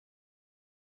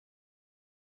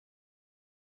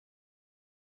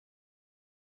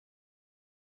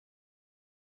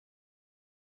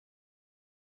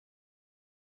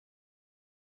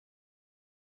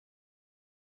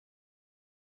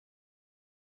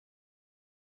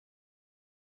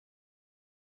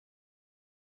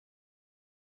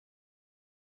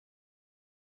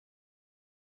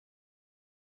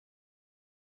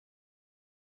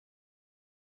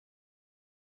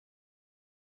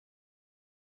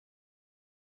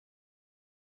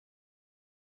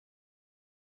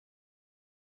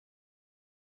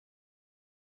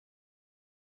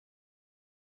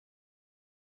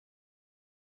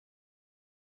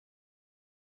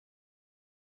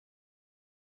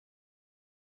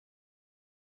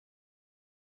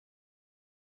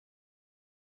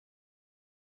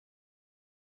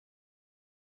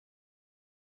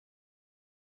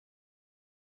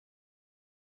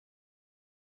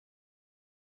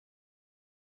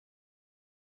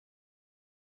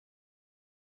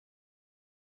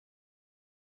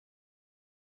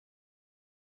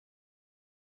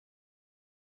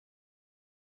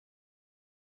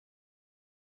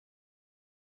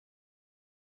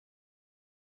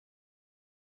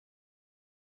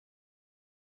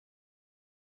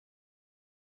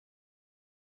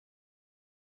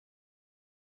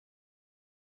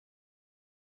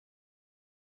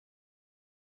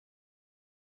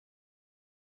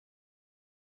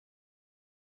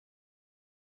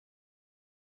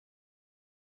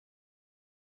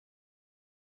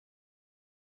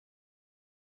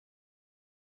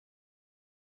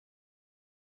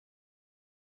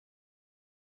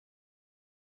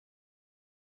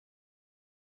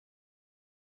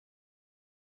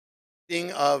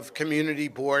Meeting of Community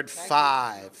Board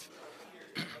 5.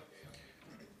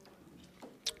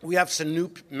 We have some new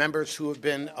members who have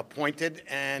been appointed,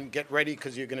 and get ready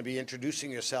because you're going to be introducing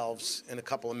yourselves in a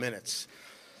couple of minutes.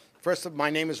 First, my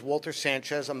name is Walter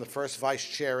Sanchez. I'm the first vice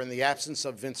chair. In the absence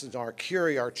of Vincent R.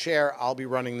 Curie, our chair, I'll be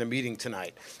running the meeting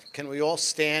tonight. Can we all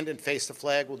stand and face the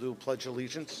flag? We'll do a pledge of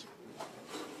allegiance.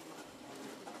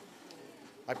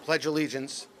 I pledge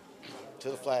allegiance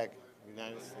to the flag of the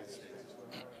United States,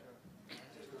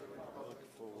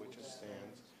 for which it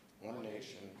stands, one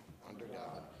nation, under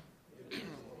God,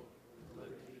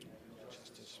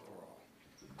 justice for all.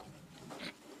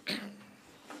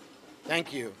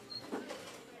 Thank you.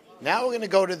 Now we're going to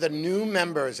go to the new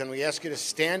members, and we ask you to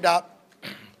stand up.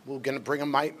 We're going to bring a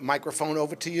microphone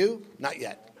over to you. Not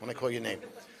yet, when I call your name.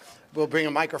 We'll bring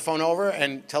a microphone over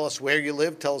and tell us where you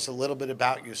live. Tell us a little bit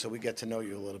about you so we get to know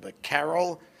you a little bit.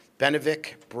 Carol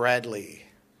Benovic Bradley.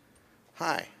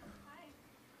 Hi.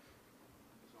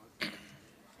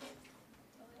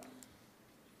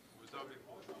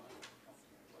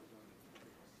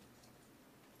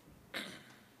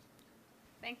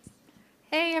 Thanks.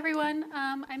 Hey everyone,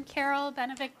 I'm Carol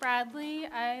Benovic Bradley.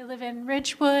 I live in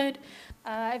Ridgewood.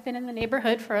 I've been in the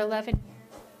neighborhood for 11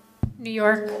 years. New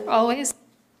York, always. And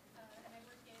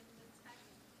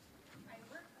I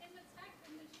work in the tech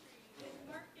industry, in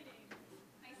marketing.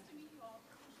 Nice to meet you all.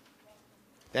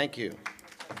 Thank you.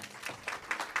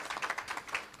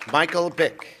 Michael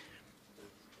Bick.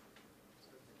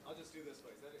 I'll just do this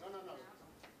way. Is that it? No.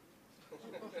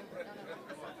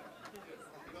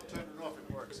 Don't turn it off,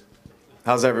 it works.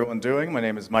 How's everyone doing? My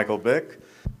name is Michael Bick.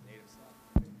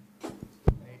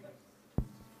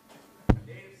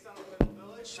 Native son of Little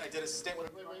Village. I did a stint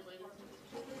with 9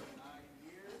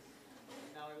 years.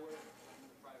 Now I work in the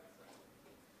private sector.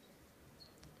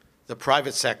 The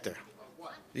private sector.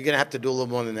 You're going to have to do a little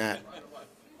more than that.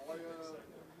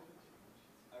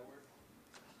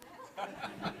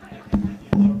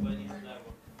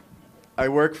 I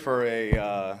work for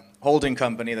a holding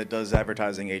company that does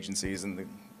advertising agencies and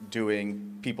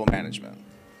doing people management.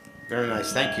 Very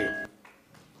nice. Thank you.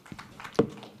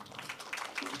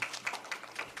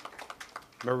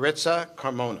 Maritza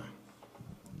Carmona.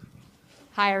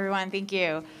 Hi, everyone. Thank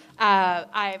you.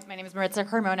 My name is Maritza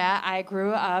Carmona. I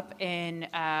grew up in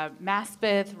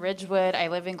Maspeth, Ridgewood. I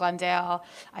live in Glendale.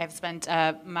 I have spent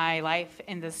my life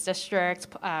in this district.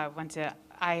 Went to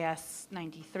IS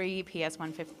 93, PS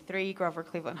 153, Grover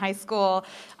Cleveland High School.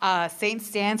 St.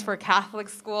 Stan's for Catholic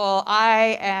School.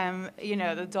 I am,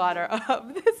 the daughter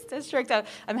of this district.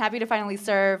 I'm happy to finally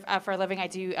serve for a living. I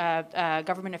do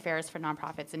government affairs for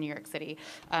nonprofits in New York City.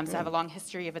 So I have a long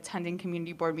history of attending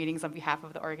community board meetings on behalf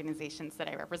of the organizations that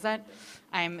I represent.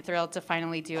 I'm thrilled to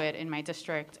finally do it in my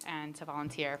district and to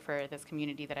volunteer for this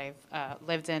community that I've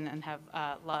lived in and have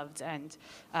loved and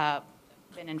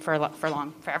been in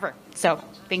forever. So,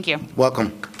 thank you.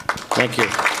 Welcome. Thank you.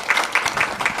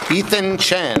 Ethan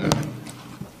Chen.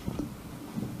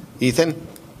 Ethan?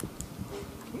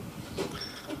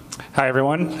 Hi,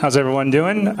 everyone. How's everyone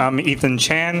doing? I'm Ethan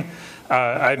Chan.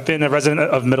 I've been a resident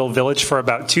of Middle Village for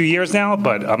about 2 years now,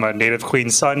 but I'm a native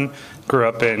Queens son. Grew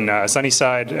up in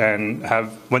Sunnyside and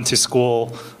went to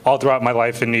school all throughout my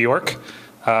life in New York.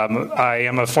 I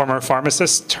am a former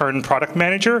pharmacist turned product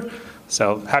manager.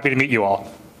 So happy to meet you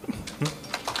all.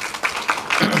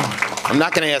 I'm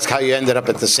not going to ask how you ended up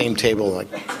at the same table.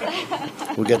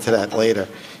 We'll get to that later.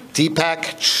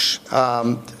 Deepak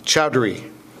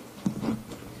Chowdhury.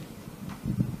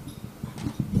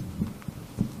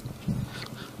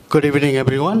 Good evening,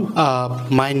 everyone.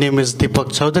 My name is Deepak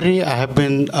Chowdhury. I have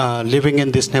been living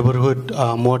in this neighborhood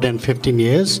more than 15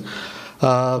 years.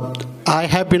 I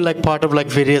have been part of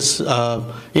various,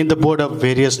 in the board of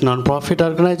various nonprofit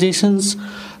organizations.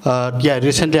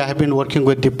 Recently I have been working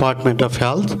with Department of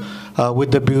Health, with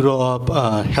the Bureau of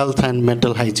Health and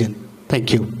Mental Hygiene.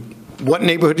 Thank you. What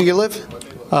neighborhood do you live?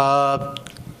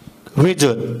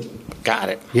 Ridgewood. Got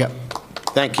it. Yeah.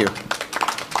 Thank you.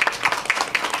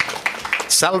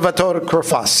 Salvatore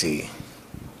Crofassi.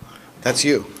 That's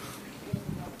you.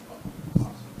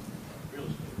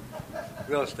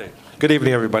 Real estate. Good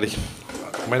evening, everybody.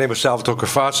 My name is Salvatore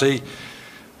Crofassi.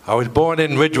 I was born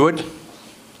in Ridgewood,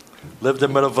 lived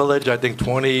in Middle Village, I think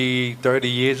 20, 30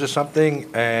 years or something,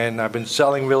 and I've been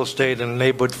selling real estate in the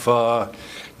neighborhood for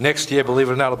next year, believe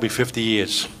it or not, it'll be 50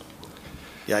 years.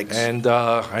 Yikes. And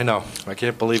I know, I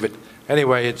can't believe it.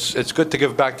 Anyway, it's good to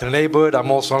give back to the neighborhood.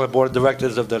 I'm also on the board of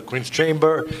directors of the Queens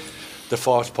Chamber, the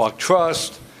Forest Park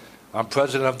Trust. I'm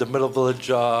president of the Middle Village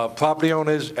Property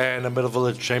Owners and the Middle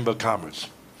Village Chamber of Commerce.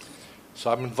 So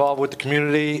I'm involved with the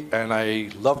community, and I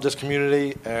love this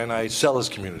community, and I sell this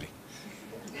community.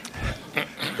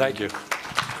 Thank you.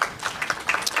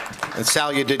 And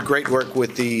Sal, you did great work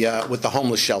with the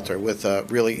homeless shelter, with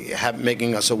really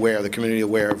making us aware, the community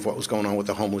aware of what was going on with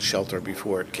the homeless shelter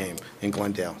before it came in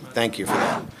Glendale. Thank you for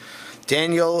that.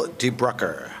 Daniel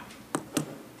DeBrucker.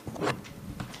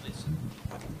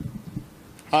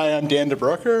 Hi, I'm Dan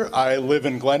DeBrucker. I live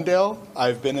in Glendale.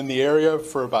 I've been in the area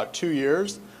for about 2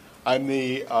 years. I'm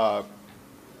the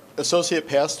associate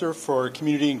pastor for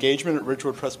community engagement at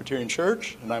Ridgewood Presbyterian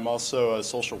Church, and I'm also a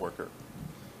social worker.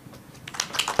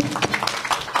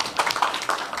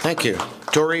 Thank you.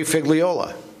 Tori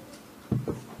Figliola.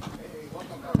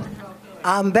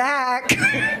 I'm back.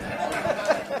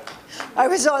 I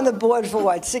was on the board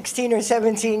for 16 or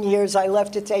 17 years. I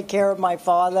left to take care of my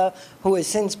father, who has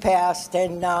since passed,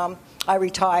 and I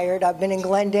retired. I've been in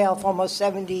Glendale for almost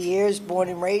 70 years, born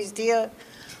and raised here.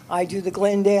 I do the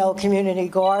Glendale Community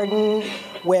Garden,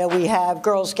 where we have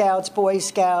Girl Scouts, Boy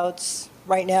Scouts.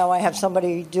 Right now I have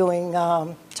somebody doing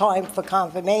time for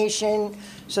confirmation,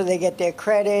 so they get their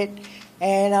credit.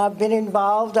 And I've been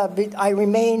involved. I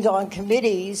remained on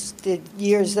committees the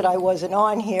years that I wasn't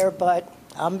on here, but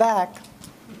I'm back.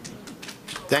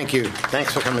 Thank you.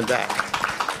 Thanks for coming back.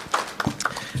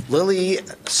 Lily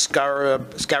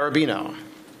Scarabino.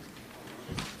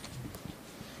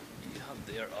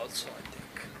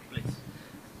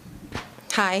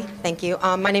 Hi, thank you.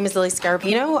 My name is Lily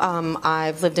Scarabino.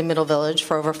 I've lived in Middle Village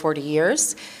for over 40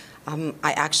 years. I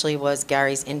actually was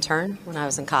Gary's intern when I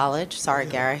was in college. Sorry,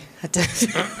 Gary.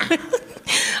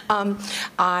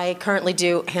 I currently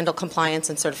handle compliance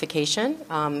and certification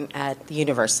at the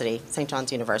university, St.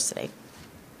 John's University.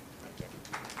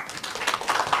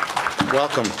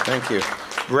 Welcome. Thank you.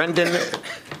 Brendan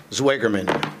Zwegerman.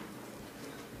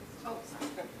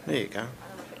 There you go.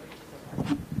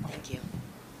 Thank you.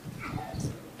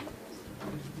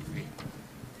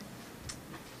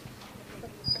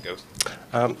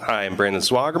 Hi, I'm Brandon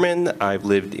Swagerman. I've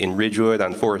lived in Ridgewood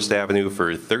on Forest Avenue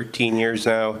for 13 years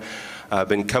now. I've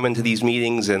been coming to these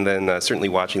meetings and then certainly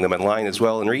watching them online as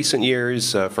well in recent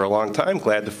years for a long time.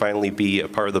 Glad to finally be a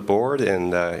part of the board,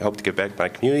 and I hope to get back to my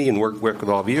community and work with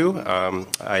all of you.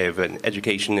 I have an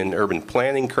education in urban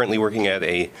planning, currently working at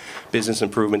a business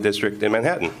improvement district in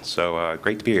Manhattan. So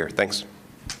great to be here. Thanks.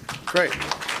 Great.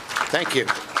 Thank you.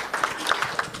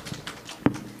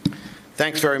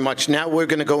 Thanks very much. Now we're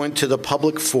going to go into the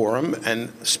public forum,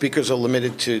 and speakers are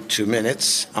limited to 2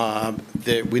 minutes.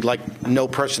 We'd like no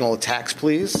personal attacks,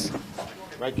 please.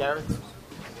 Right, Gary?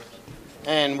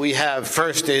 And we have,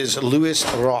 first is Louis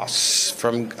Ross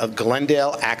from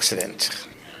Glendale Accident.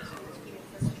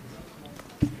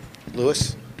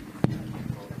 Louis?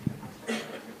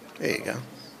 There you go.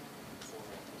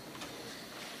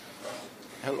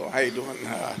 Hello, how you doing?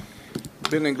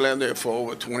 Been in Glendale for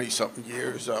over 20-something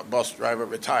years. Bus driver,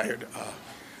 retired.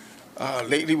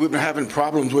 Lately, we've been having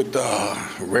problems with the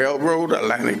railroad,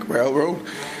 Atlantic Railroad.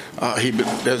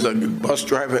 There's a bus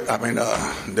driver.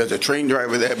 There's a train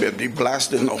driver there, but he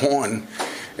blasting the horn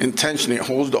intentionally.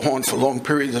 Holds the horn for long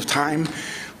periods of time.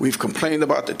 We've complained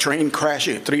about the train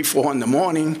crashing at 3, 4 in the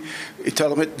morning. You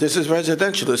tell them this is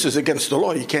residential. This is against the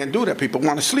law. You can't do that. People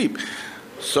want to sleep.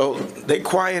 So they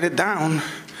quiet it down.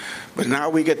 But now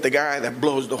we get the guy that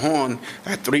blows the horn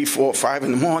at 3, 4, 5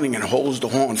 in the morning and holds the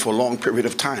horn for a long period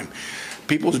of time.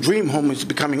 People's dream home is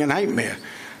becoming a nightmare.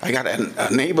 I got a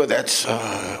neighbor that's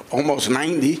almost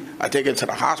 90. I take her to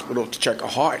the hospital to check her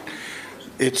heart.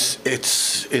 It's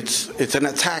an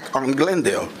attack on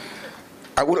Glendale.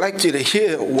 I would like you to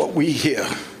hear what we hear.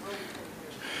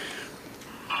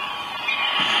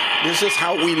 This is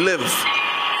how we live.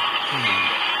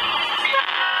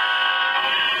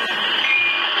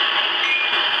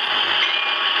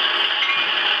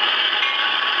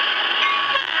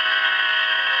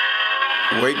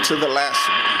 Wait till the last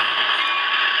one.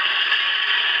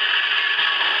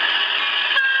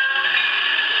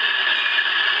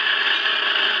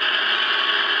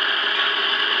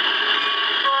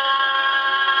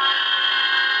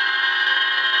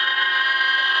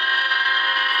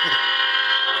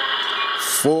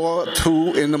 Four,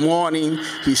 2 in the morning,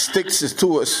 he sticks it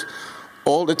to us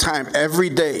all the time, every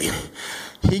day.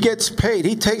 He gets paid.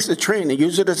 He takes the train and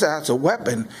uses it as a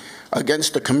weapon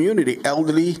against the community,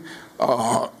 elderly.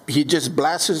 He just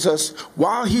blasts us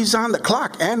while he's on the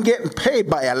clock and getting paid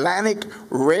by Atlantic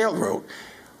Railroad.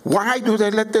 Why do they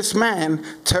let this man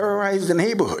terrorize the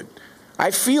neighborhood?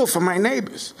 I feel for my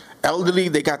neighbors. Elderly,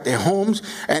 they got their homes,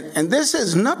 and this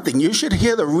is nothing. You should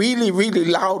hear the really, really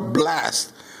loud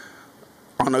blast.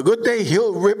 On a good day,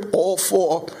 he'll rip all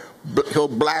 4 he'll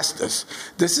blast us.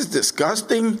 This is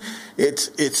disgusting. It's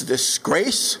a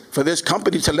disgrace for this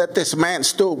company to let this man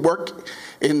still work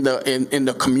in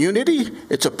the community.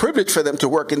 It's a privilege for them to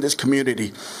work in this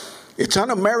community. It's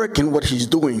un-American what he's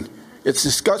doing. It's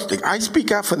disgusting. I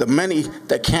speak out for the many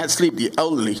that can't sleep, the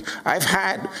elderly. I've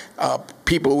had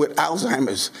people with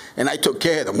Alzheimer's, and I took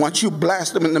care of them. Once you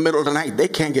blast them in the middle of the night, they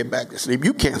can't get back to sleep.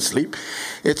 You can't sleep.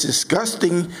 It's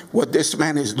disgusting what this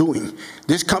man is doing.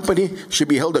 This company should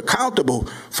be held accountable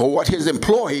for what his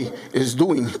employee is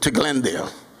doing to Glendale.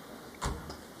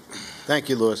 Thank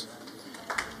you, Louis.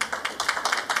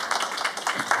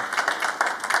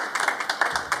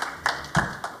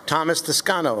 Thomas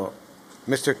Toscano.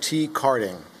 Mr. T.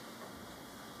 Carding.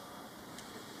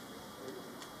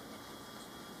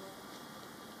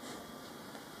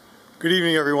 Good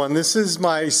evening, everyone. This is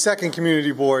my second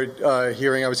community board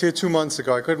hearing. I was here 2 months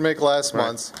ago. I couldn't make last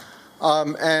month's.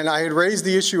 And I had raised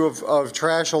the issue of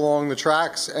trash along the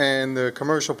tracks and the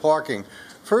commercial parking.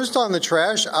 First on the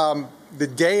trash, the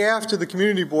day after the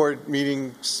community board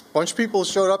meeting, a bunch of people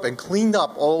showed up and cleaned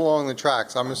up all along the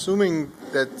tracks. I'm assuming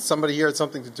that somebody here had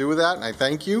something to do with that, and I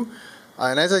thank you.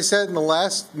 And as I said in the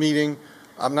last meeting,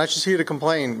 I'm not just here to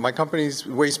complain. My company's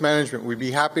Waste Management. We'd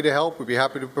be happy to help. We'd be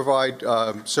happy to provide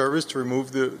service to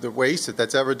remove the waste if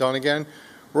that's ever done again.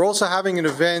 We're also having an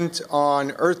event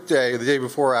on Earth Day, the day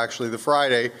before actually, the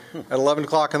Friday, at 11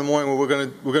 o'clock in the morning. Where we're going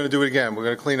to do it again. We're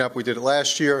going to clean up. We did it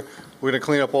last year. We're going to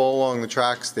clean up all along the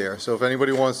tracks there. So if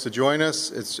anybody wants to join us,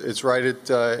 it's right at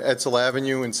Edsel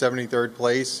Avenue and 73rd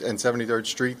Place and 73rd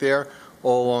Street there,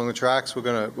 all along the tracks. We're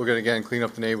going to again clean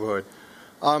up the neighborhood.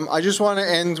 I just want to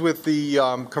end with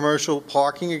the commercial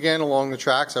parking again along the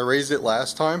tracks. I raised it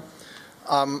last time.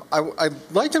 I'd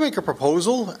like to make a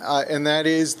proposal, and that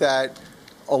is that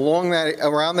around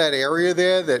that area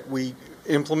there, that we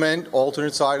implement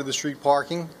alternate side of the street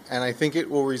parking, and I think it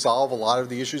will resolve a lot of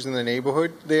the issues in the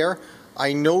neighborhood there.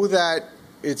 I know that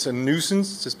it's a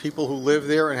nuisance to people who live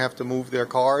there and have to move their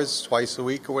cars twice a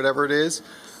week or whatever it is.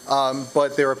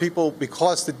 But there are people,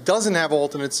 because it doesn't have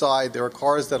alternate side, there are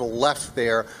cars that are left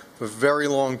there for very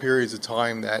long periods of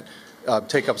time that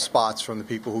take up spots from the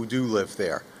people who do live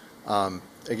there.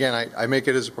 Again, I make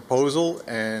it as a proposal,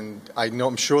 and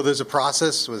I'm sure there's a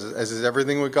process, as is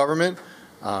everything with government,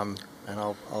 and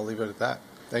I'll leave it at that.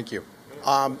 Thank you.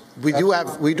 We do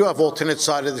have alternate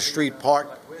side of the street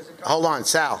park. Hold on,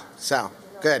 Sal,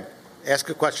 go ahead.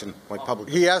 Ask a question, like public.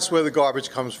 He asked where the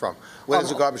garbage comes from. Where does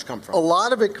the garbage come from? A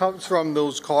lot of it comes from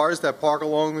those cars that park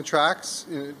along the tracks.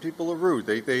 People are rude.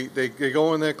 They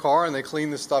go in their car and they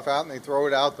clean the stuff out and they throw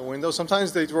it out the window.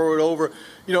 Sometimes they throw it over.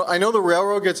 You know, I know the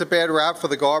railroad gets a bad rap for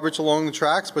the garbage along the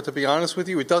tracks, but to be honest with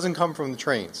you, it doesn't come from the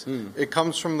trains. It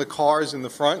comes from the cars in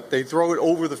the front. They throw it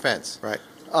over the fence. Right.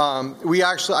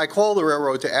 I called the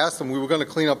railroad to ask them. We were going to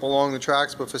clean up along the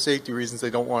tracks, but for safety reasons, they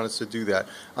don't want us to do that.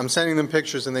 I'm sending them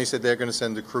pictures, and they said they're going to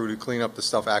send a crew to clean up the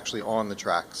stuff actually on the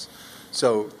tracks.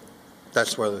 So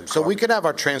that's where. So we could have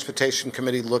our transportation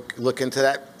committee look into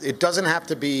that. It doesn't have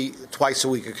to be twice a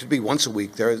week. It could be once a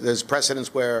week. There's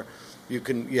precedents where you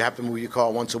have to move your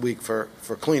car once a week for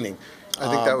cleaning. I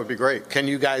think that would be great. Can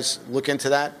you guys look into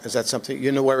that? Is that something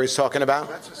you know where he's talking about?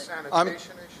 That's a sanitation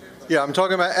issue. Yeah, I'm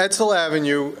talking about Edsel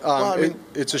Avenue.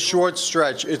 It's a short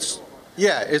stretch. It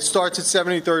starts at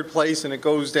 73rd Place and it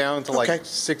goes down to like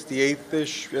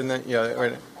 68th-ish, and then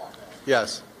right.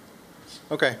 Yes.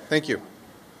 Okay. Thank you.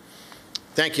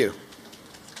 Thank you.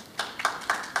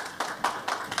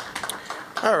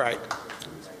 All right.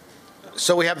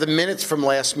 So we have the minutes from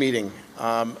last meeting.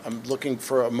 I'm looking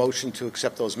for a motion to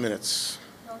accept those minutes.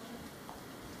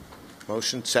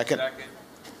 Motion. Second.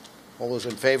 All those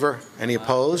in favor? Any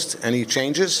opposed? Any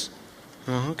changes?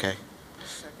 Oh, okay.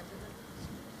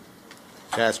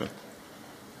 Jasmine.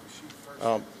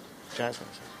 Jasmine.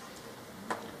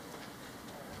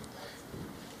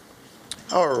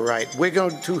 All right. We're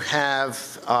going to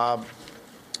have the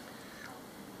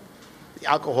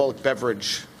alcoholic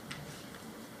beverage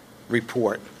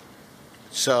report.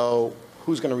 So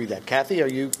who's going to read that? Kathy, are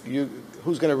you?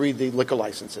 Who's going to read the liquor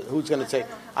licenses? Who's going to say?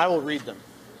 I will read them.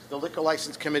 The Liquor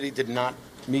License Committee did not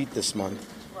meet this month.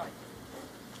 Right.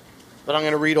 But I'm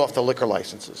going to read off the liquor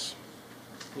licenses.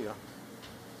 Here you go.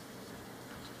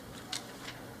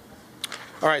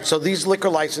 All right, so these liquor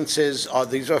licenses,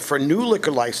 these are for new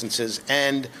liquor licenses.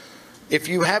 And if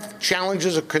you have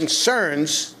challenges or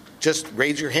concerns, just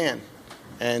raise your hand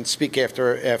and speak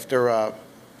after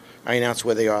I announce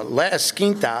where they are. La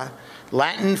Esquinta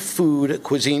Latin Food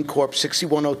Cuisine Corp.,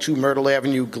 6102 Myrtle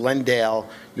Avenue, Glendale,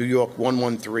 New York,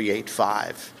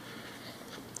 11385.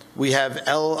 We have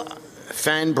El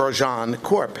Fanbrojan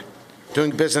Corp.,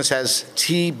 doing business as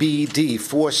TBD,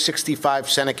 465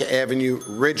 Seneca Avenue,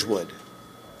 Ridgewood.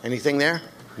 Anything there?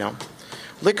 No.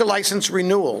 Liquor license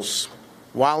renewals,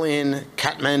 while in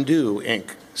Kathmandu,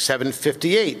 Inc.,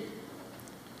 758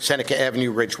 Seneca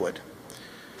Avenue, Ridgewood.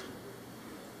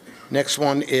 Next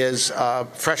one is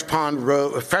Fresh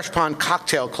Pond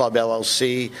Cocktail Club,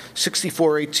 LLC,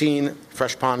 6418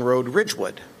 Fresh Pond Road,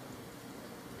 Ridgewood.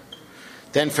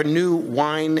 Then for new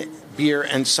wine, beer,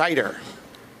 and cider,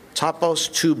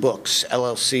 Topos Two Books,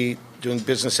 LLC, doing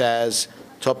business as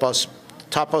Topos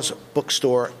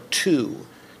Bookstore 2,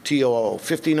 TOO,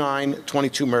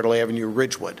 5922 Myrtle Avenue,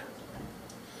 Ridgewood.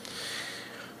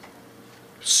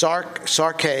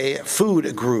 Sarkay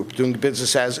Food Group, doing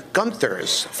business as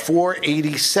Gunther's,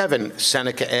 487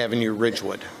 Seneca Avenue,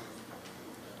 Ridgewood.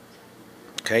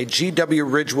 Okay,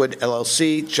 GW Ridgewood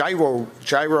LLC,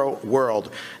 Gyro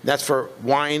World, that's for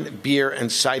wine, beer,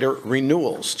 and cider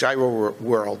renewals. Gyro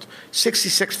World,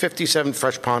 6657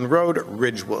 Fresh Pond Road,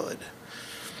 Ridgewood.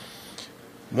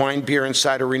 Wine, beer, and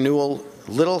cider renewal,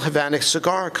 Little Havana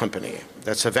Cigar Company.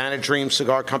 That's Havana Dream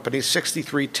Cigar Company,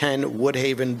 6310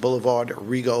 Woodhaven Boulevard,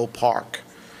 Rego Park.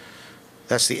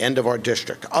 That's the end of our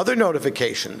district. Other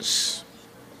notifications.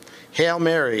 Hail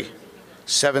Mary,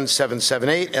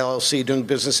 7778 LLC, doing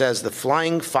business as the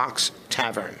Flying Fox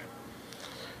Tavern,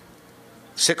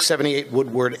 678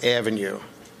 Woodward Avenue.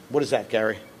 What is that,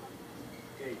 Gary?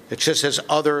 It just says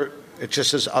other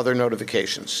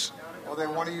notifications. Well, they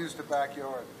want to use the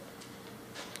backyard.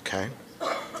 Okay.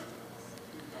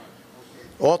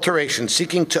 Alteration,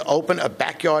 seeking to open a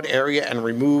backyard area and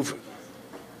remove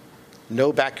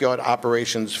no backyard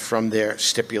operations from their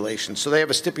stipulation. So they have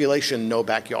a stipulation, no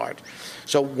backyard.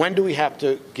 So when do we have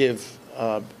to give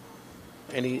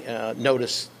any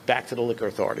notice back to the Liquor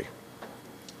Authority?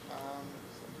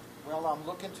 Well, I'm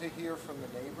looking to hear from the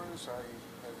neighbors. I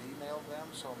have emailed them,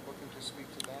 so I'm looking to speak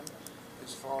to them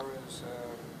as far as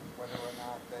whether or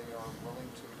not they are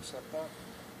willing to accept that.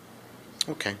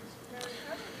 Okay.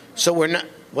 So we're not,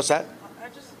 what's that?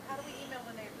 How do we email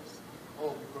the neighbors?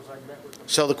 Oh, because I met with them.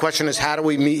 So the question is, how do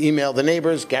we email the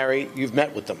neighbors? Gary, you've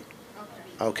met with them.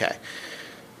 Okay.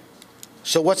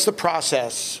 So what's the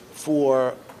process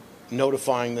for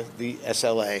notifying the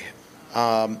SLA?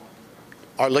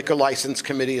 Our liquor license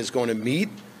committee is going to meet.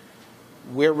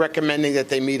 We're recommending that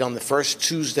they meet on the first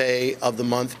Tuesday of the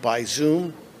month by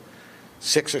Zoom,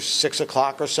 6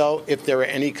 o'clock or so. If there are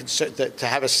any concern, to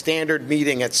have a standard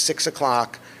meeting at 6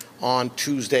 o'clock on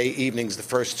Tuesday evenings, the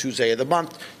first Tuesday of the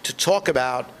month, to talk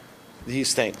about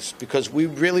these things, because we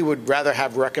really would rather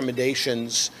have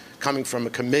recommendations coming from a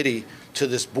committee to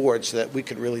this board so that we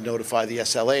could really notify the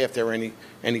SLA if there are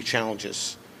any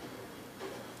challenges.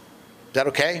 Is that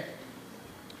okay?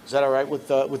 Is that all right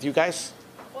with you guys?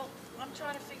 Well, I'm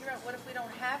trying to figure out what if we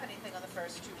don't have anything on the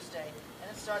first Tuesday and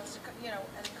it starts to, and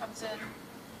it comes in.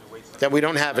 That we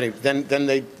don't have any, then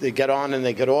they get on and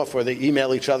they get off, or they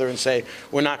email each other and say,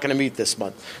 we're not going to meet this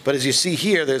month. But as you see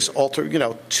here, there's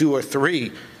 2 or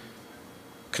 3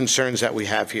 concerns that we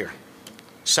have here.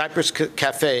 Cypress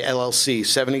Cafe, LLC,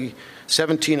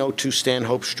 1702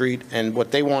 Stanhope Street, and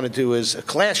what they want to do is a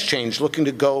class change, looking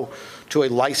to go to a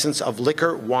license of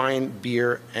liquor, wine,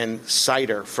 beer, and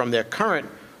cider from their current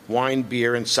wine,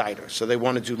 beer, and cider. So they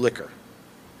want to do liquor.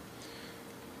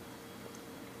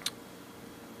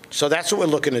 So that's what we're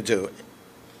looking to do.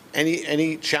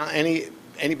 Anybody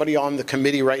on the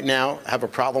committee right now have a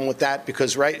problem with that?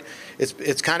 Because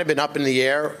it's kind of been up in the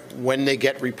air when they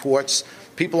get reports.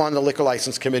 People on the liquor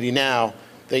license committee now,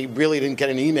 they really didn't get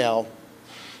an email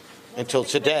until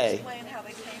today. Explain how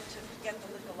they came to get the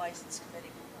liquor license committee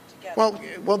together.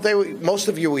 Well, most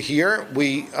of you were here.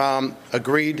 We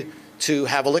agreed to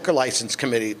have a liquor license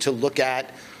committee to look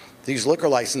at these liquor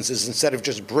licenses instead of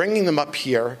just bringing them up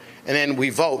here and then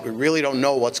we vote. We really don't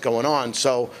know what's going on.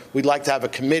 So we'd like to have a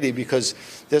committee because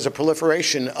there's a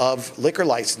proliferation of liquor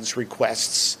license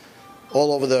requests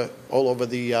all over the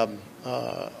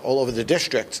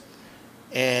district.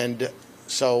 And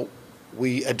so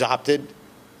we adopted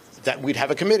that we'd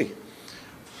have a committee.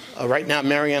 Right now,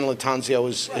 Marianne Latanzio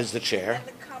is the chair. And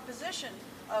the composition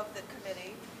of the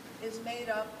committee is made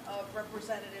up of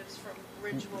representatives from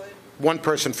Ridgewood. One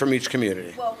person from each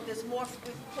community. Well, there's more.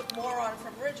 We put more on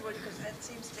from Ridgewood because that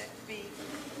seems to be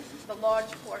the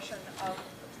large portion of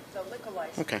the liquor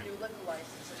license, new liquor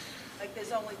licenses. Like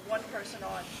there's only one person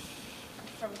on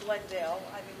from Glendale.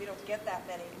 I mean, we don't get that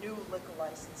many new liquor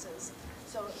licenses.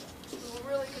 So we were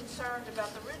really concerned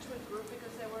about the Ridgewood group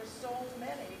because there were so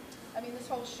many I mean, this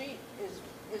whole sheet is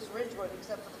Ridgewood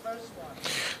except for the first one.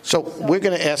 So we're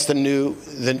going to ask the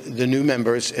new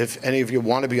members if any of you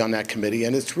want to be on that committee,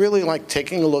 and it's really like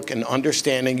taking a look and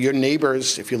understanding your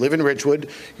neighbors. If you live in Ridgewood,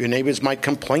 your neighbors might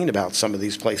complain about some of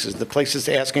these places, the places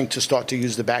asking to start to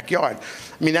use the backyard.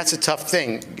 I mean, that's a tough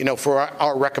thing, you know, for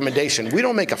our recommendation. We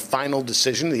don't make a final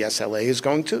decision, the SLA is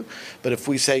going to, but if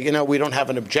we say, you know, we don't have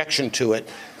an objection to it,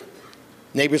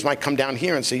 neighbors might come down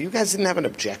here and say, you guys didn't have an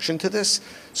objection to this?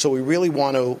 So we really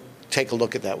want to take a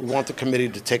look at that. We want the committee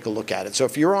to take a look at it. So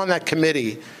if you're on that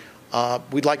committee,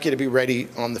 we'd like you to be ready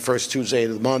on the first Tuesday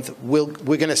of the month. We're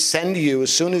going to send you,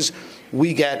 as soon as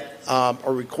we get a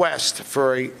request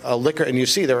for a liquor, and you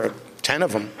see there are 10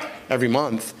 of them every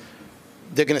month,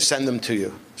 they're going to send them to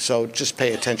you. So just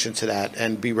pay attention to that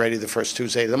and be ready the first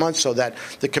Tuesday of the month so that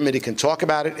the committee can talk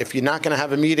about it. If you're not going to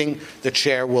have a meeting, the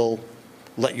chair will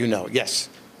let you know. Yes?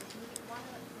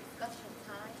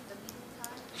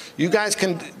 You guys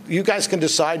can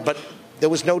decide, but there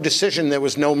was no decision, there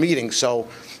was no meeting, so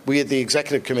we at the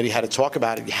executive committee had to talk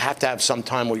about it. You have to have some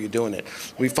time where you're doing it.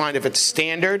 We find if it's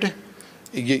standard,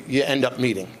 you end up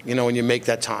meeting, you know, when you make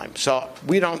that time. So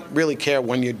we don't really care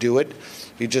when you do it.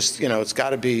 You just, you know, it's got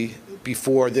to be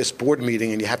before this board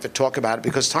meeting, and you have to talk about it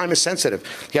because time is sensitive.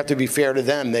 You have to be fair to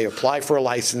them. They apply for a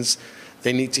license.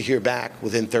 They need to hear back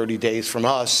within 30 days from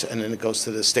us, and then it goes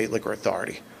to the State Liquor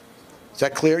Authority. Is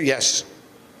that clear? Yes.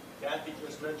 Kathy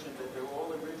just mentioned that they're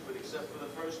all in Ridgewood except for the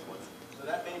first one. So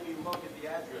that made me look at the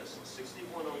address,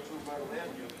 6102 Myrtle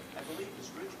Avenue. I believe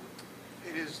it's Ridgewood.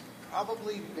 It is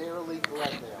probably barely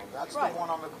Glendale. That's Right. the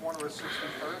one on the corner of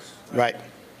 61st. Right.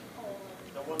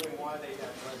 I'm wondering why they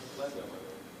have Glendale.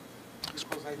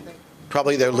 Because I think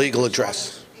Probably their legal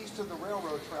address. east of the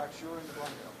railroad tracks, you're in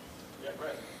Glendale. Yeah,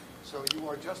 right. So you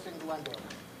are just in Glendale.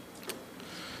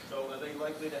 So are they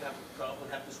likely to have a problem,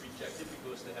 have this rejected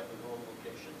because they have the wrong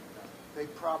location? They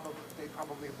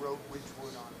probably wrote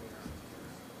Ridgewood on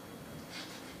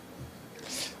there.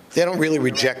 They don't really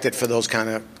reject it for those kind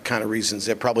of reasons.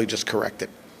 They're probably just correct it.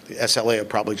 The SLA will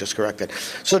probably just correct it.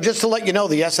 So just to let you know,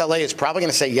 the SLA is probably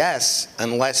going to say yes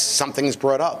unless something's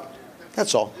brought up.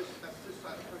 That's all.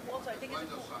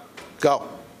 Go.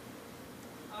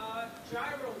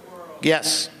 Gyro World.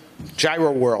 Yes.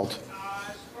 Gyro World. As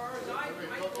far as I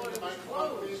thought it was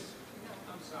closed.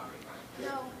 I'm sorry.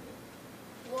 No.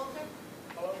 Walter?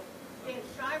 Hello? There's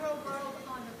Gyro World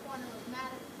on the corner of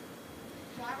Madison.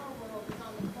 Gyro World is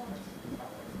on the corner.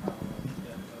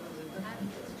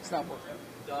 It's not working.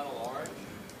 Donald Orange?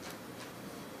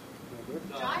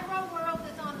 Gyro World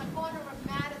is on the corner of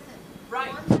Madison.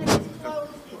 Right. The one that is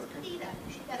closed is PETA.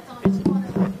 That's on the corner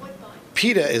of Woodbine.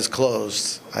 PETA is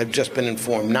closed. I've just been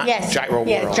informed, not Gyro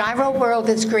Yeah, World. Gyro World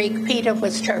is Greek. PETA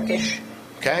was Turkish.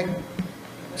 Okay?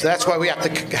 So that's why we have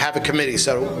to have a committee,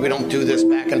 so we don't do this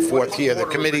back and forth here. The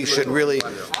committee should really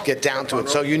get down to it.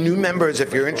 So you new members,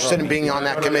 if you're interested in being on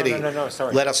that committee,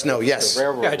 let us know. Yes?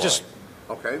 Yeah, just,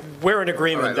 we're in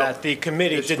agreement that the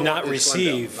committee did not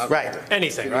receive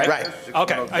anything, right? Right.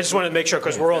 Okay, I just wanted to make sure,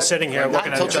 because we're all sitting here Not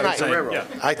looking at until each other tonight. saying,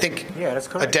 yeah. I think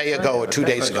a day ago or 2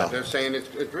 days ago. They're saying it's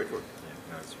Ridgewood.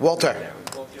 Walter,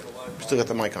 still got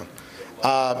the mic on.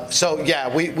 So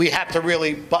yeah, we have to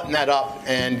really button that up,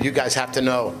 and you guys have to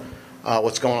know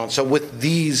what's going on. So with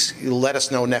these, you let us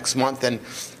know next month, and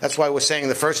that's why we're saying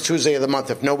the first Tuesday of the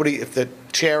month. If the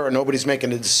chair or nobody's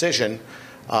making a decision,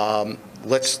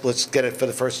 let's get it for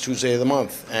the first Tuesday of the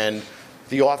month, and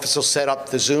the office will set up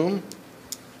the Zoom,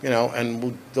 you know,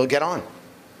 and they'll get on.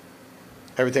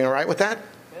 Everything all right with that?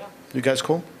 Yeah. You guys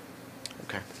cool?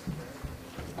 Okay.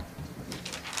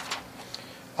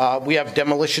 We have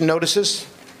demolition notices.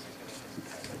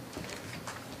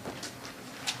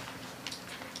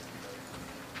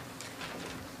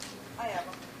 I have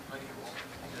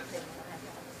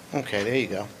them. Okay, there you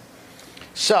go.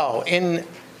 So in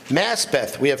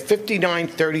Maspeth, we have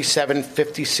 5937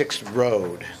 56th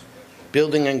Road,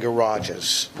 building and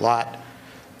garages, lot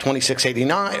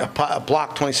 2689,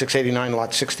 block 2689,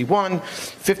 lot 61,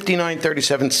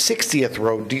 5937 60th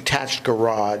Road, detached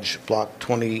garage, block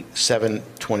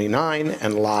 2729,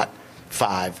 and lot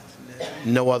 5.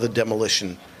 No other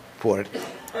demolition reported.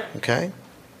 Okay?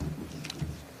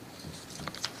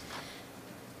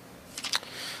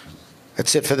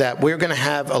 That's it for that. We're going to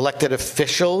have elected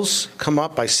officials come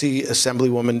up. I see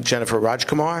Assemblywoman Jennifer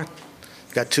Rajkumar.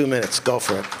 Got 2 minutes. Go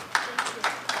for it.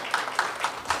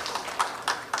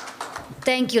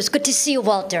 Thank you. It's good to see you,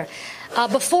 Walter.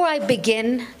 Before I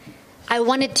begin, I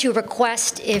wanted to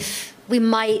request if we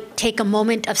might take a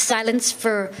moment of silence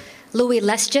for Louis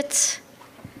Leschitz,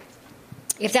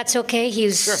 if that's okay.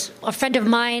 He's a friend of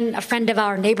mine, a friend of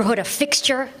our neighborhood, a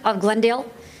fixture of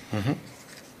Glendale.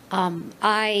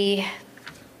 I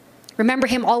remember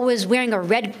him always wearing a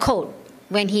red coat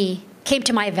when he came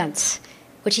to my events,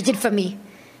 which he did for me.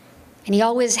 And he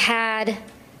always had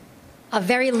a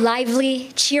very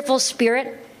lively, cheerful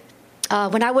spirit.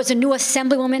 When I was a new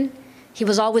assemblywoman, he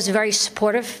was always very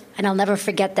supportive, and I'll never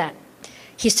forget that.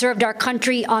 He served our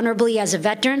country honorably as a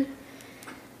veteran.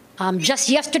 Just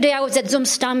yesterday, I was at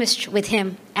Zumstamish with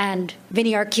him and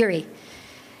Vinny Arcuri,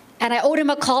 and I owed him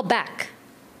a call back.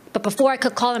 But before I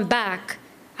could call him back,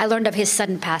 I learned of his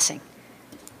sudden passing.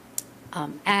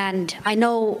 And I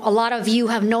know a lot of you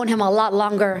have known him a lot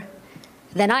longer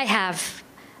than I have,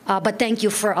 but thank you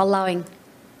for allowing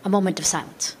a moment of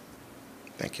silence.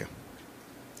 Thank you.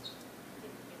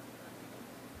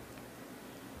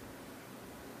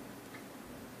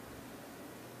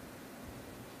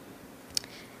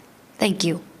 Thank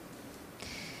you.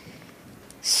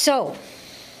 So,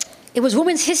 it was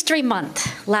Women's History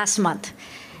Month last month,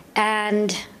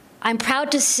 and I'm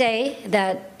proud to say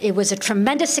that it was a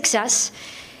tremendous success.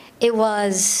 It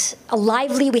was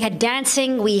lively. We had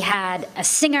dancing, we had a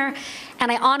singer,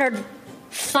 and I honored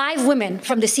 5 women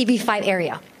from the CB5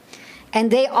 area.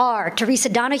 And they are Teresa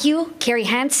Donahue, Carrie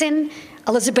Hansen,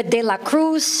 Elizabeth De La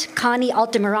Cruz, Connie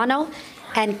Altamirano,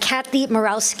 and Kathy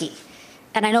Morawski.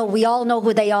 And I know we all know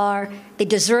who they are. They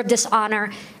deserve this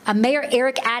honor. Mayor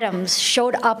Eric Adams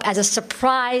showed up as a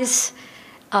surprise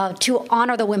to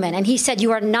honor the women. And he said,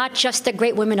 you are not just the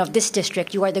great women of this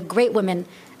district, you are the great women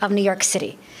of New York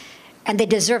City. And they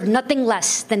deserve nothing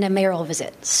less than a mayoral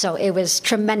visit. So it was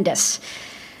tremendous.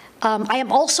 I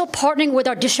am also partnering with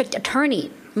our district attorney,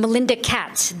 Melinda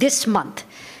Katz, this month.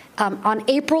 On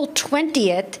April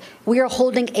 20th, we are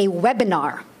holding a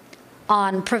webinar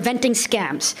on preventing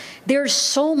scams. There's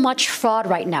so much fraud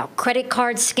right now. Credit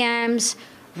card scams,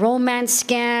 romance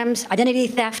scams, identity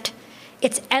theft.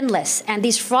 It's endless, and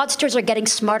these fraudsters are getting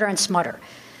smarter and smarter.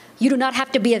 You do not have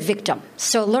to be a victim,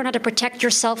 so learn how to protect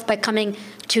yourself by coming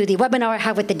to the webinar I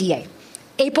have with the DA.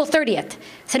 April 30th,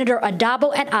 Senator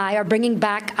Adabo and I are bringing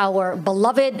back our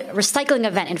beloved recycling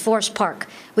event in Forest Park.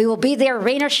 We will be there,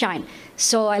 rain or shine,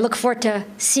 so I look forward to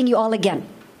seeing you all again.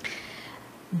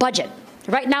 Budget.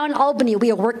 Right now in Albany,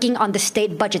 we are working on the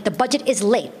state budget. The budget is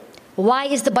late. Why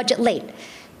is the budget late?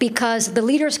 Because the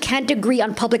leaders can't agree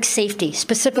on public safety,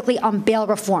 specifically on bail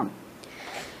reform.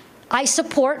 I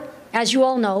support, as you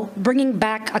all know, bringing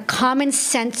back a common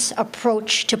sense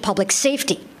approach to public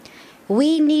safety.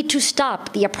 We need to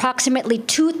stop the approximately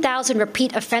 2,000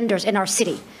 repeat offenders in our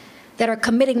city that are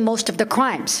committing most of the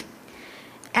crimes.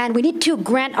 And we need to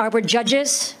grant our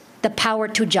judges the power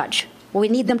to judge. We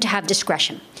need them to have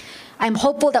discretion. I'm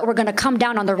hopeful that we're going to come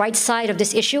down on the right side of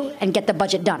this issue and get the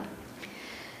budget done.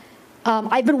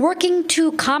 I've been working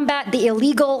to combat the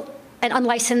illegal and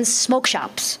unlicensed smoke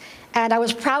shops, and I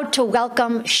was proud to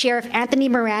welcome Sheriff Anthony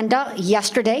Miranda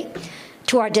yesterday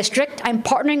to our district. I'm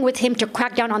partnering with him to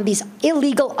crack down on these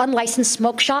illegal, unlicensed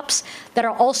smoke shops that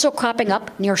are also cropping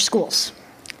up near schools.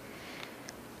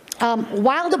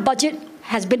 While the budget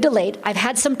has been delayed, I've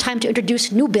had some time to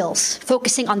introduce new bills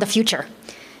focusing on the future.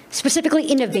 Specifically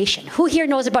innovation. Who here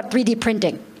knows about 3D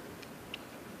printing?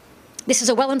 This is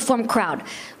a well-informed crowd.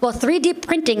 Well, 3D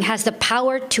printing has the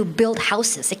power to build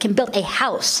houses. It can build a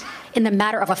house in the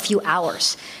matter of a few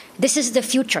hours. This is the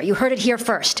future. You heard it here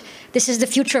first. This is the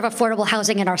future of affordable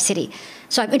housing in our city.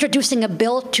 So I'm introducing a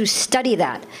bill to study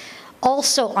that.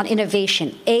 Also on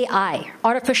innovation, AI,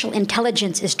 artificial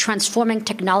intelligence is transforming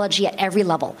technology at every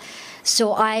level.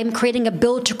 So I'm creating a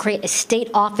bill to create a state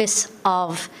office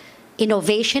of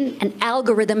innovation and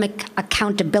algorithmic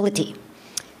accountability.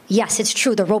 Yes, it's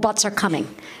true, the robots are coming,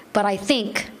 but I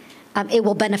think it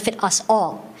will benefit us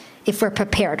all if we're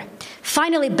prepared.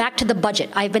 Finally, back to the budget.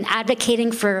 I've been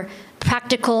advocating for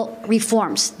practical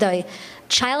reforms. The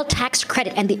child tax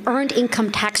credit and the earned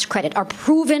income tax credit are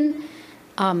proven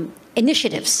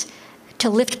initiatives to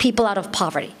lift people out of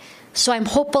poverty. So I'm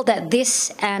hopeful that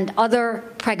this and other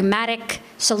pragmatic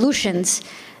solutions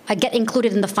get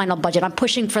included in the final budget. I'm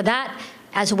pushing for that,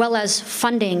 as well as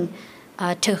funding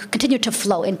to continue to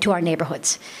flow into our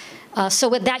neighborhoods. So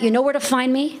with that, you know where to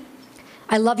find me.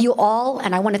 I love you all,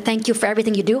 and I want to thank you for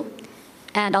everything you do,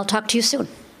 and I'll talk to you soon.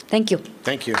 Thank you.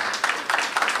 Thank you.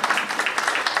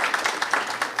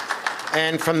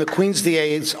 And from the Queens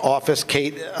DA's office,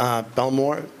 Kate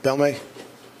Belmay.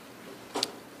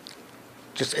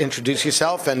 Just introduce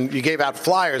yourself, and you gave out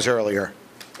flyers earlier.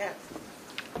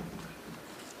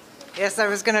 Yes, I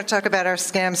was going to talk about our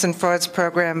Scams and Frauds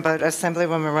program, but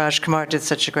Assemblywoman Raj Kumar did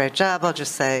such a great job. I'll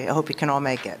just say I hope you can all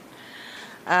make it.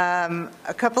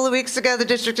 A couple of weeks ago, the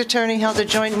district attorney held a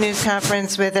joint news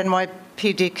conference with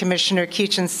NYPD Commissioner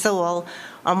Keechan Sewell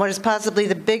on what is possibly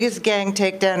the biggest gang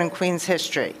takedown in Queens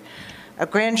history. A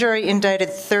grand jury indicted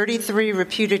 33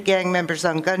 reputed gang members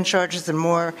on gun charges and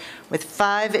more, with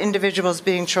 5 individuals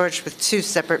being charged with 2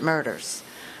 separate murders.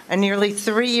 A nearly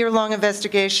 3-year-long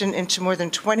investigation into more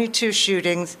than 22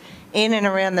 shootings in and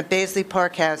around the Baisley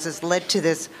Park houses led to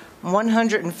this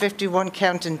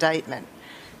 151-count indictment.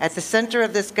 At the center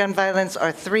of this gun violence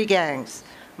are 3 gangs: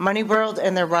 Money World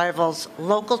and their rivals,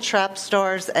 local trap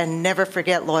stars, and Never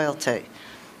Forget Loyalty.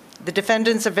 The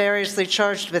defendants are variously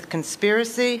charged with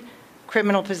conspiracy,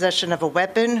 criminal possession of a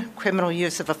weapon, criminal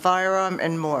use of a firearm,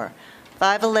 and more.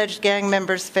 5 alleged gang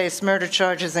members face murder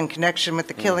charges in connection with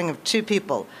the killing of 2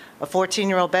 people. A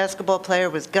 14-year-old basketball player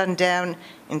was gunned down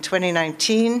in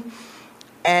 2019,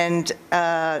 and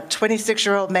a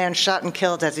 26-year-old man shot and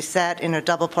killed as he sat in a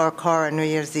double-parked car on New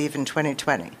Year's Eve in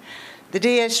 2020. The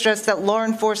DA stressed that law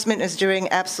enforcement is doing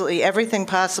absolutely everything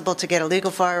possible to get illegal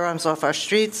firearms off our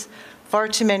streets. Far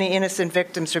too many innocent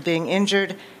victims are being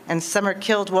injured, and some are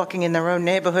killed walking in their own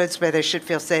neighborhoods where they should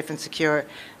feel safe and secure.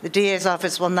 The DA's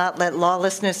office will not let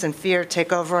lawlessness and fear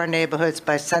take over our neighborhoods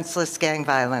by senseless gang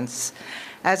violence.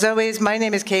 As always, my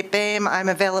name is Kate Boehm. I'm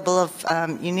available if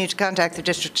you need to contact the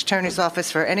District Attorney's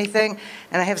Office for anything,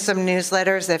 and I have some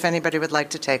newsletters if anybody would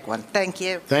like to take one. Thank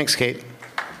you. Thanks, Kate.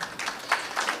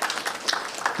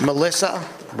 Melissa,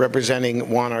 representing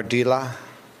Juan Ardila.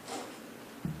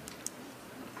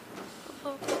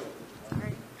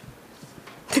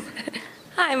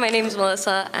 Hi, my name is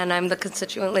Melissa, and I'm the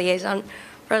constituent liaison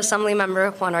for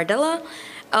Assemblymember Juan Ardila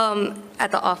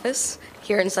at the office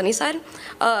here in Sunnyside.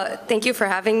 Thank you for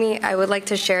having me. I would like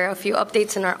to share a few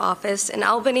updates in our office in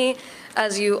Albany.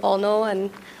 As you all know, and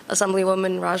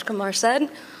Assemblywoman Rajkumar said,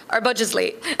 our budget's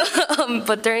late.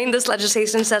 But during this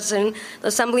legislation session, the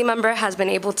Assembly member has been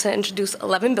able to introduce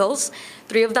 11 bills.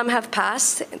 3 of them have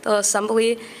passed the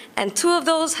Assembly, and 2 of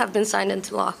those have been signed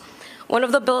into law. One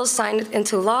of the bills signed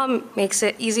into law makes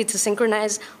it easy to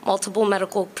synchronize multiple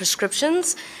medical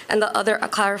prescriptions, and the other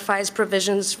clarifies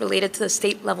provisions related to the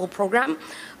state-level program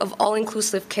of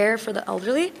all-inclusive care for the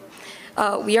elderly.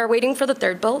 We are waiting for the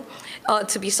 3rd bill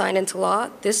to be signed into law.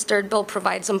 This 3rd bill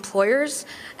provides employers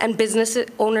and business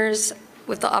owners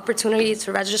with the opportunity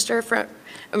to register for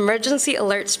emergency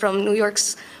alerts from New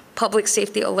York's Public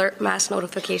Safety Alert mass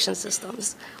notification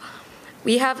systems.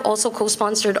 We have also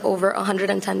co-sponsored over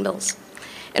 110 bills.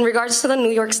 In regards to the New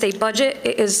York State budget,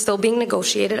 it is still being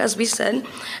negotiated, as we said.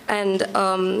 And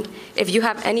if you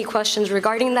have any questions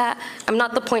regarding that, I'm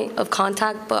not the point of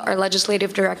contact, but our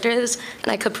legislative director is,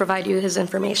 and I could provide you his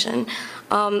information.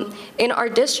 In our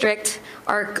district,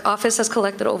 our office has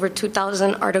collected over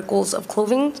 2,000 articles of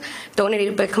clothing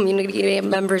donated by community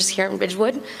members here in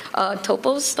Ridgewood.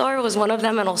 Topo Star was one of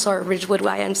them, and also our Ridgewood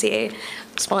YMCA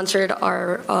sponsored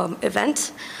our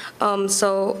event.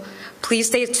 So please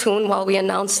stay tuned while we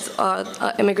announce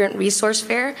Immigrant Resource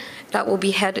Fair that will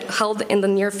be held in the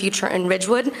near future in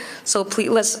Ridgewood. So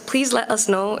please let us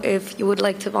know if you would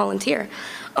like to volunteer.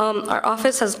 Our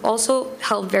office has also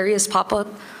held various pop-up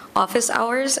office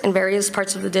hours in various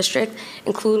parts of the district,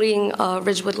 including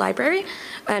Ridgewood Library,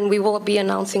 and we will be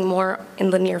announcing more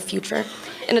in the near future.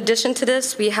 In addition to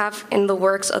this, we have in the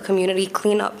works a community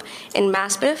cleanup in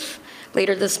Maspeth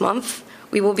later this month.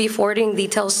 We will be forwarding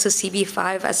details to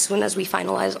CB5 as soon as we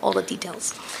finalize all the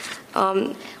details.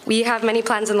 We have many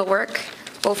plans in the work,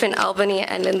 both in Albany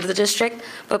and in the district,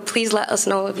 but please let us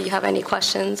know if you have any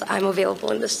questions. I'm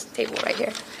available in this table right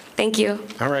here. Thank you.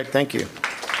 All right, thank you.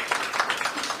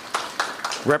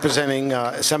 Representing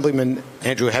Assemblyman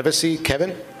Andrew Hevesy,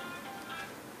 Kevin.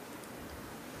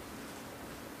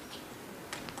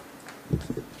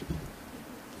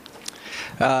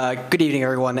 Good evening,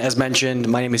 everyone. As mentioned,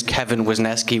 my name is Kevin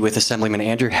Wisniewski with Assemblyman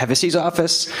Andrew Hevesy's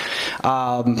office.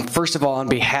 First of all, on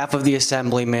behalf of the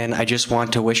Assemblyman, I just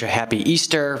want to wish a happy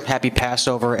Easter, happy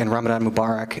Passover, and Ramadan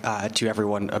Mubarak to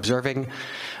everyone observing.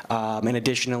 And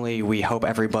additionally, we hope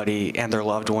everybody and their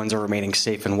loved ones are remaining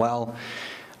safe and well.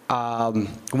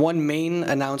 One main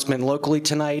announcement locally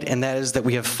tonight, and that is that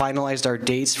we have finalized our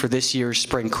dates for this year's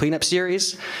spring cleanup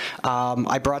series.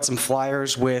 I brought some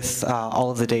flyers with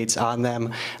all of the dates on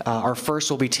them. Our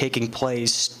first will be taking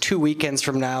place 2 weekends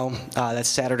from now. That's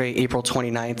Saturday, April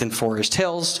 29th in Forest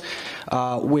Hills,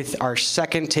 with our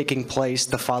second taking place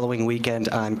the following weekend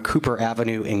on Cooper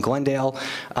Avenue in Glendale.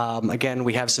 Again,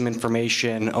 we have some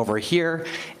information over here,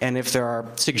 and if there are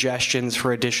suggestions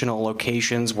for additional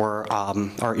locations,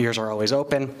 our ears are always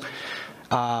open.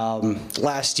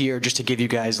 Last year, just to give you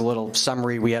guys a little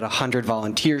summary, we had 100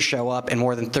 volunteers show up and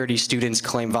more than 30 students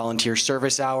claim volunteer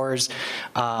service hours.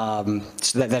 So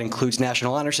that includes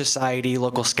National Honor Society,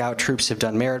 local scout troops have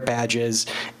done merit badges,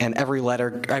 and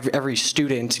every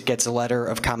student gets a letter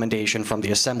of commendation from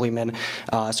the assemblyman.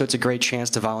 So it's a great chance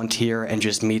to volunteer and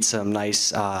just meet some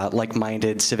nice,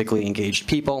 like-minded, civically engaged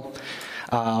people.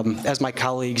 As my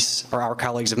colleagues, or our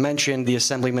colleagues have mentioned, the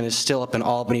Assemblyman is still up in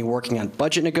Albany working on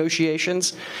budget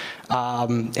negotiations,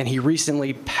 and he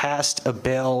recently passed a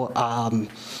bill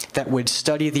that would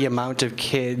study the amount of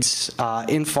kids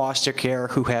in foster care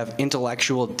who have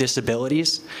intellectual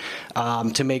disabilities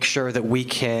to make sure that we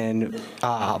can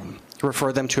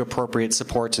refer them to appropriate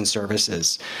supports and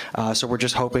services. So we're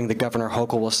just hoping that Governor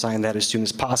Hochul will sign that as soon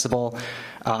as possible.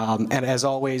 And as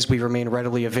always, we remain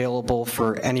readily available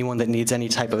for anyone that needs any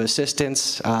type of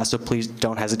assistance, so please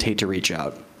don't hesitate to reach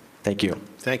out. Thank you.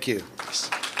 Thank you.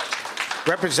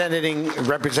 Representing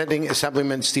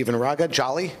Assemblyman Stephen Raga,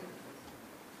 Jolly.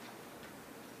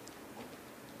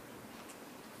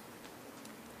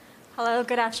 Hello,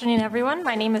 good afternoon, everyone.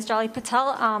 My name is Jolly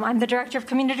Patel. I'm the Director of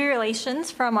Community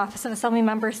Relations from Office of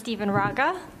Assemblymember Stephen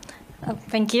Raga.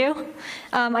 Thank you.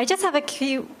 I just have a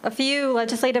few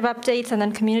legislative updates and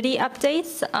then community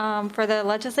updates. For the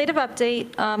legislative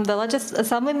update, the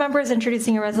Assembly member is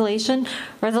introducing a resolution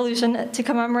to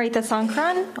commemorate the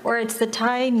Songkran, or it's the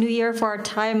Thai New Year for our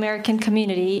Thai American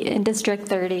community in District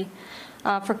 30.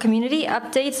 For community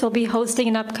updates, we'll be hosting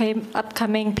an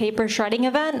upcoming paper shredding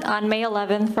event on May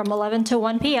 11th from 11 to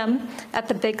 1 p.m. at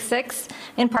the Big Six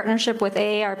in partnership with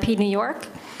AARP New York.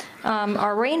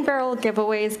 Our rain barrel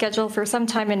giveaway is scheduled for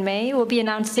sometime in May. We'll be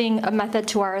announcing a method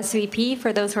to RSVP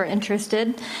for those who are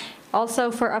interested. Also,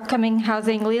 for upcoming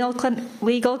housing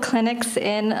legal clinics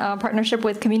in partnership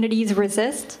with Communities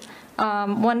Resist,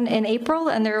 one in April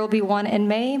and there will be one in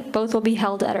May. Both will be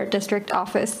held at our district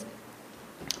office.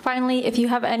 Finally, if you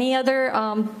have any other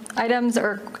items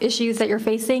or issues that you're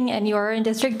facing and you are in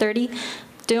District 30,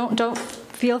 don't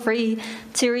feel free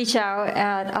to reach out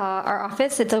at our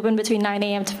office. It's open between 9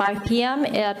 a.m. to 5 p.m.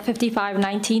 at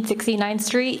 5519 69th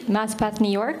Street, Maspeth,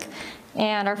 New York.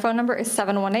 And our phone number is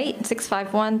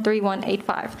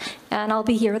 718-651-3185. And I'll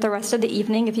be here the rest of the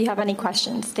evening if you have any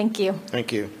questions. Thank you.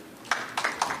 Thank you.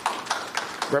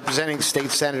 Representing State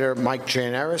Senator Mike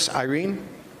Gianaris,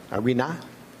 Irina.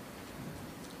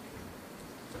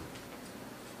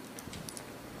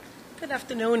 Good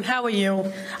afternoon. How are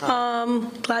you?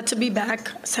 Glad to be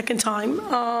back, second time.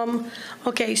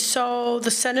 Okay, so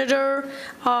the senator,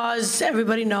 as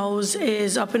everybody knows,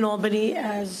 is up in Albany,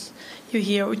 as you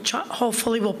hear.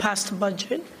 Hopefully, we'll pass the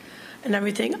budget and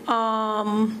everything.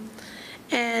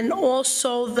 And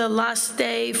also, the last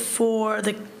day for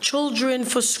the children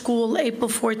for school, April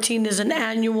 14th, is an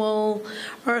annual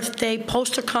Earth Day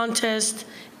poster contest.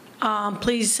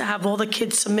 Please have all the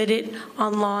kids submit it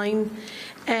online.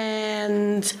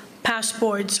 And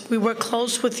passports. We work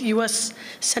close with U.S.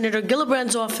 Senator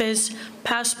Gillibrand's office.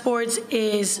 Passports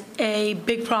is a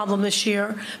big problem this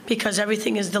year because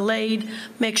everything is delayed.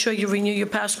 Make sure you renew your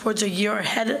passports a year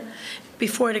ahead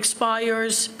before it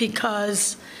expires,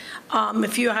 because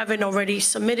if you haven't already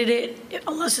submitted it,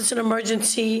 unless it's an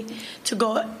emergency to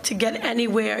get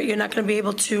anywhere, you're not going to be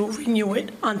able to renew it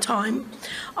on time.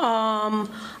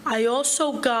 I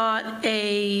also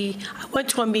I went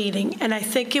to a meeting, and I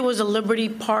think it was a Liberty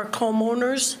Park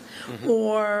homeowners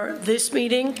or this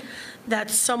meeting,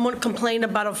 that someone complained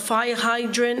about a fire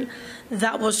hydrant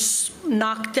that was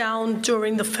knocked down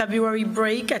during the February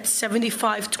break at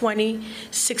 7520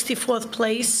 64th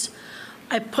Place.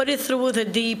 I put it through with the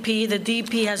DEP. The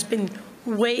DEP has been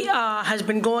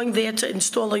going there to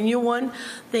install a new one.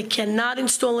 They cannot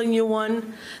install a new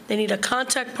one. They need a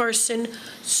contact person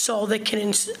so they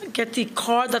can get the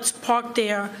car that's parked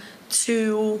there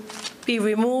to be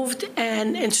removed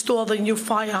and install the new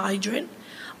fire hydrant.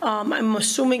 I'm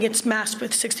assuming it's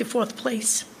Maspeth, 64th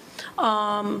Place.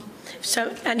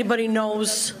 So anybody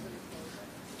knows,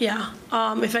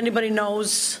 if anybody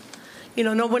knows,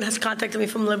 no one has contacted me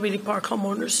from Liberty Park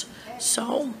homeowners.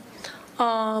 So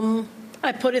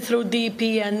I put it through DEP,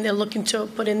 and they're looking to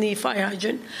put in the fire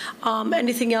hydrant.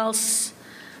 Anything else?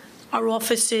 Our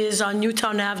office is on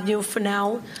Newtown Avenue for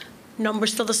now.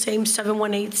 Number's still the same,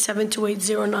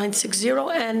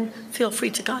 718-728-0960, and feel free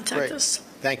to contact us.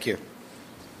 Thank you.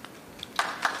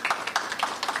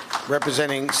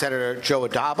 Representing Senator Joe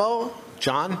Adabo,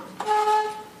 John.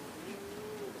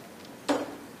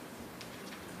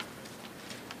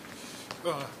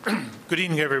 Good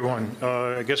evening, everyone.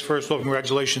 I guess first of all,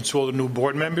 congratulations to all the new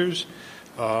board members.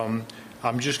 I'm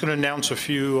just going to announce a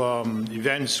few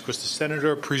events because the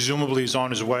senator presumably is on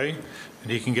his way.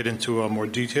 and he can get into more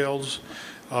details.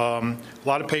 A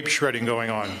lot of paper shredding going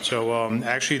on. So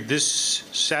actually this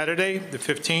Saturday, the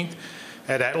 15th,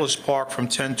 at Atlas Park from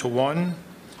 10 to 1.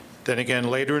 Then again,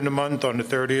 later in the month, on the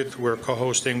 30th, we're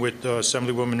co-hosting with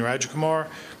Assemblywoman Rajakumar.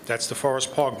 That's the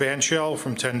Forest Park Bandshell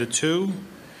from 10 to 2.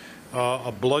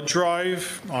 A blood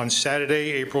drive on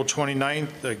Saturday, April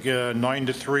 29th, 9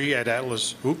 to 3 at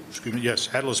Atlas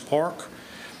Park.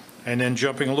 And then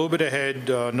jumping a little bit ahead,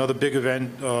 another big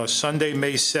event, Sunday,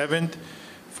 May 7th,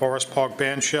 Forest Park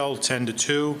Bandshell, 10 to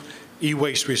 2,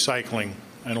 e-waste recycling,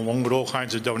 and along with all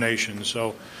kinds of donations.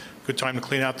 So good time to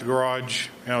clean out the garage,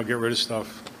 get rid of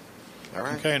stuff. All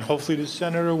right. Okay, and hopefully the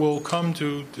senator will come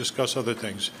to discuss other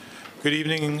things. Good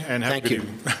evening and have a good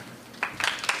evening.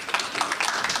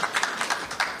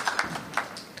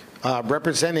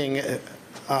 Representing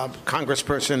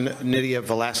Congressperson Nydia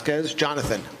Velasquez.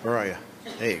 Jonathan, where are you?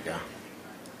 There you go.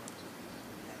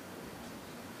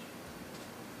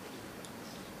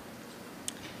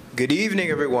 Good evening,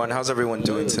 everyone. How's everyone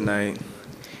doing tonight?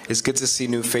 It's good to see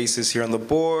new faces here on the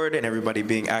board and everybody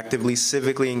being actively,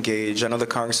 civically engaged. I know the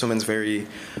Congresswoman's very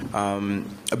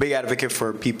a big advocate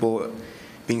for people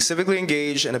being civically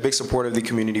engaged and a big supporter of the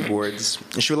community boards.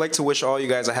 And she would like to wish all you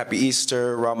guys a happy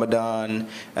Easter, Ramadan,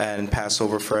 and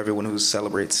Passover for everyone who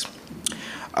celebrates.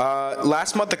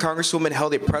 Last month, the Congresswoman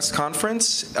held a press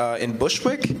conference in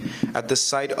Bushwick at the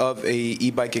site of a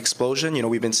e-bike explosion. You know,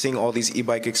 we've been seeing all these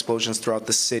e-bike explosions throughout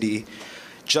the city.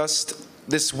 Just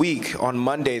this week, on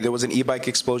Monday, there was an e-bike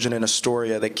explosion in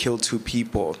Astoria that killed 2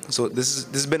 people. So this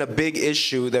has been a big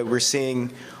issue that we're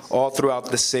seeing all throughout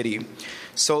the city.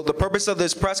 So the purpose of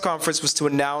this press conference was to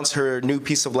announce her new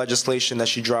piece of legislation that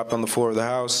she dropped on the floor of the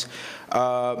House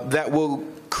that will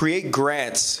create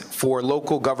grants for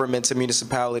local governments and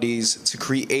municipalities to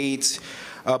create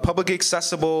publicly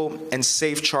accessible and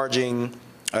safe charging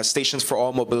stations for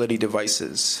all mobility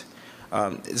devices.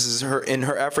 This is in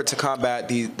her effort to combat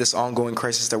this ongoing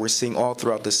crisis that we're seeing all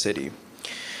throughout the city.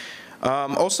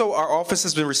 Also, our office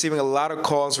has been receiving a lot of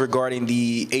calls regarding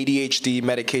the ADHD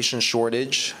medication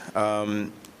shortage.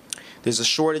 There's a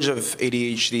shortage of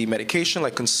ADHD medication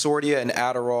like Consortia and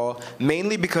Adderall,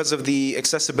 mainly because of the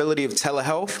accessibility of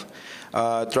telehealth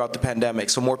throughout the pandemic.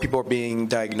 So more people are being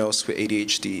diagnosed with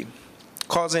ADHD,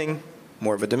 causing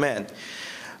more of a demand.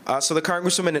 So the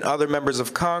Congresswoman and other members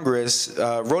of Congress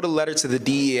wrote a letter to the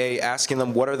DEA asking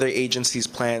them what are their agency's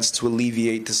plans to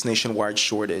alleviate this nationwide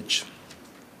shortage.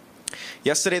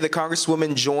 Yesterday, the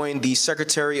Congresswoman joined the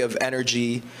Secretary of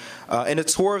Energy in a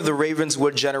tour of the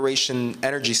Ravenswood Generation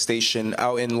Energy Station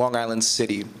out in Long Island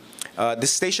City.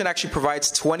 This station actually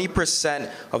provides 20%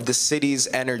 of the city's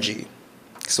energy,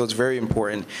 so it's very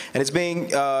important. And it's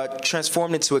being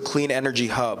transformed into a clean energy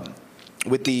hub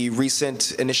with the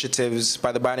recent initiatives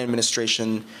by the Biden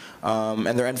administration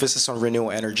and their emphasis on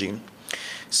renewable energy.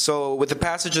 So with the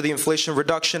passage of the Inflation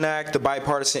Reduction Act, the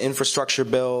bipartisan infrastructure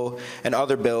bill, and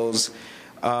other bills,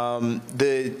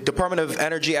 the Department of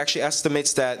Energy actually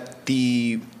estimates that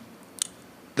the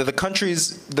country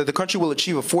will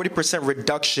achieve a 40%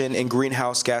 reduction in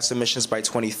greenhouse gas emissions by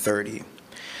 2030.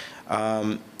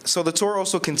 So the tour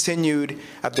also continued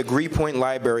at the Greenpoint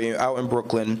Library out in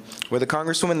Brooklyn, where the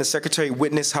Congresswoman and the Secretary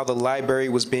witnessed how the library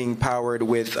was being powered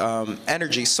with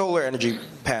solar energy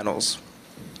panels.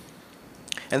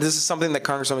 And this is something that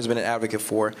Congresswoman has been an advocate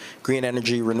for, green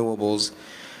energy, renewables.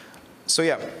 So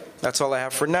yeah, that's all I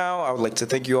have for now. I would like to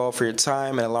thank you all for your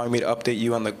time and allowing me to update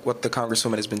you on what the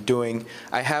Congresswoman has been doing.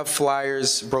 I have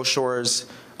flyers, brochures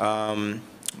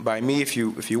by me if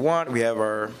you want. We have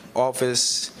our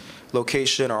office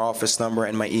location, our office number,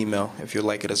 and my email if you'd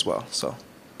like it as well. So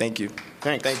thank you.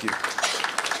 Thanks. Thank you.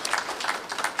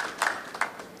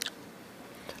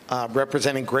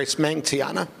 Representing Grace Meng,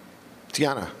 Tiana.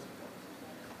 Tiana.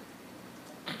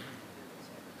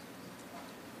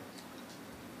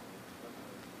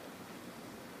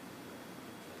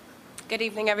 Good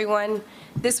evening, everyone.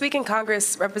 This week in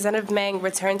Congress, Representative Meng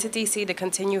returned to D.C. to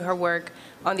continue her work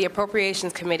on the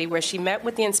Appropriations Committee, where she met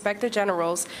with the Inspector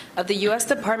Generals of the U.S.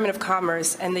 Department of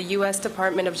Commerce and the U.S.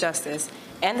 Department of Justice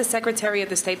and the Secretary of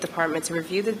the State Department to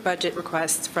review the budget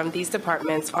requests from these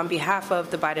departments on behalf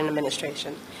of the Biden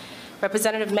administration.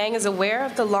 Representative Meng is aware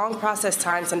of the long process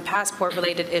times and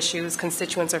passport-related issues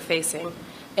constituents are facing.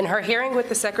 In her hearing with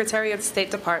the Secretary of the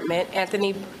State Department,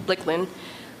 Anthony Blinken,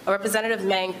 Representative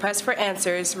Meng pressed for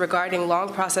answers regarding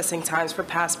long processing times for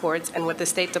passports and what the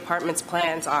State Department's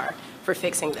plans are for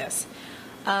fixing this.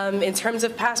 In terms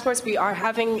of passports, we are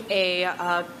having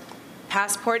a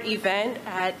passport event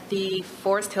at the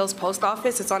Forest Hills Post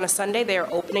Office. It's on a Sunday. They are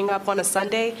opening up on a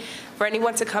Sunday for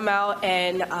anyone to come out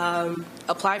and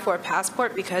apply for a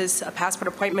passport, because passport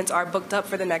appointments are booked up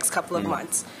for the next couple of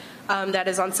months. That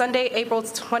is on Sunday, April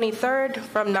 23rd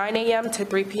from 9 a.m. to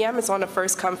 3 p.m. It's on a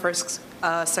first-come,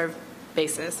 first-served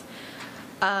basis.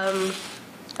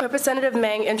 Representative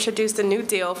Meng introduced a New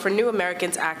Deal for New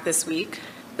Americans Act this week.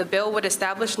 The bill would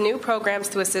establish new programs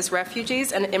to assist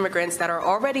refugees and immigrants that are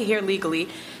already here legally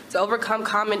to overcome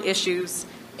common issues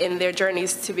in their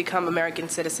journeys to become American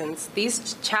citizens.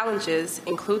 These challenges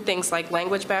include things like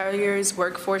language barriers,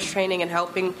 workforce training, and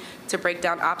helping to break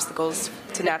down obstacles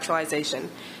to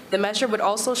naturalization. The measure would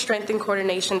also strengthen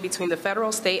coordination between the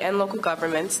federal, state, and local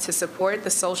governments to support the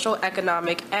social,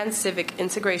 economic, and civic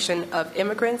integration of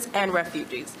immigrants and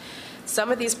refugees.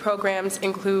 Some of these programs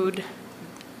include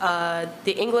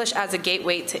the English as a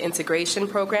Gateway to Integration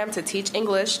program to teach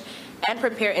English and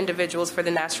prepare individuals for the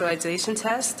naturalization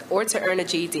test or to earn a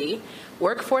GED,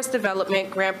 workforce development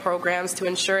grant programs to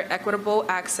ensure equitable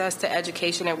access to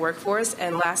education and workforce,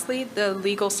 and lastly, the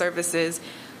Legal Services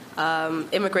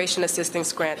Immigration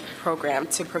Assistance Grant Program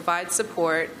to provide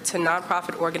support to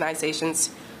nonprofit organizations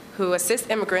who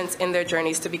assist immigrants in their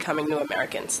journeys to becoming new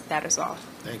Americans. That is all.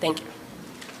 Thank you.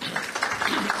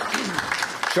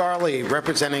 Charlie,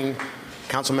 representing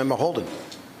Councilmember Holden.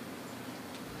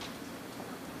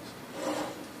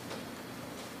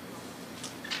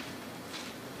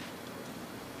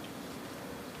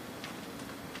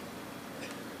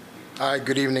 Hi,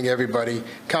 good evening, everybody.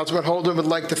 Councilman Holden would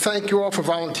like to thank you all for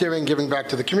volunteering and giving back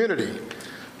to the community.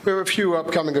 We have a few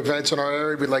upcoming events in our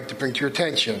area we'd like to bring to your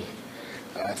attention.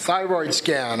 Thyroid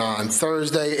scan on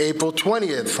Thursday, April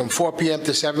 20th from 4 p.m.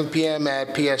 to 7 p.m.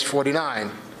 at PS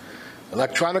 49.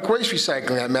 Electronic waste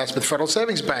recycling at Maspeth Federal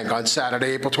Savings Bank on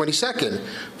Saturday, April 22nd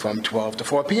from 12 to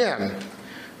 4 p.m.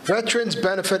 Veterans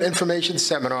Benefit Information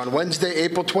Seminar on Wednesday,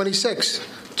 April 26th,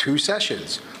 2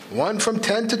 sessions, one from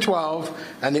 10 to 12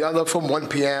 and the other from 1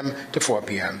 p.m. to 4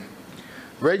 p.m.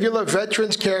 Regular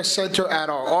Veterans Care Center at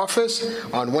our office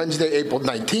on Wednesday, April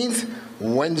 19th,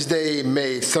 Wednesday,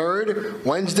 May 3rd,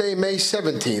 Wednesday, May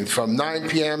 17th from 9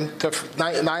 a.m. to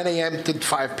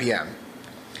 5 p.m.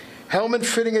 Helmet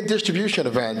Fitting and Distribution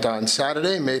event on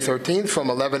Saturday, May 13th from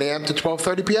 11 a.m. to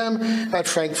 12:30 p.m. at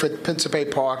Frankfurt Principe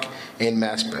Park in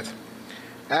Maspeth.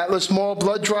 Atlas Mall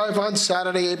Blood Drive on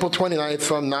Saturday, April 29th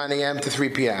from 9 a.m. to 3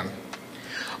 p.m.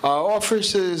 Our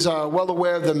office is well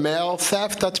aware of the mail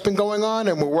theft that's been going on,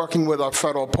 and we're working with our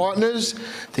federal partners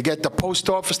to get the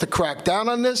post office to crack down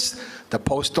on this. The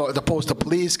postal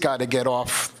police got to get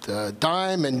off the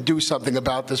dime and do something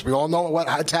about this. We all know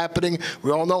what's happening.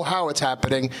 We all know how it's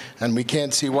happening, and we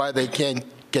can't see why they can't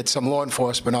get some law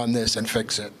enforcement on this and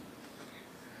fix it.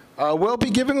 We'll be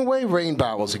giving away rain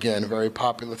barrels again, a very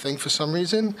popular thing for some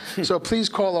reason. So please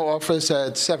call our office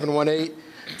at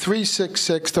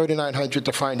 718-366-3900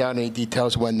 to find out any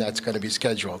details when that's going to be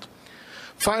scheduled.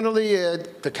 Finally,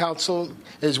 the council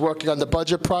is working on the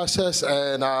budget process,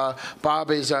 and Bob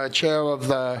is chair of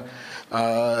the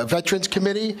Veterans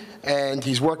Committee, and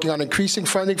he's working on increasing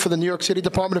funding for the New York City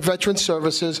Department of Veterans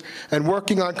Services and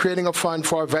working on creating a fund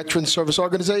for our veterans service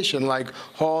organization like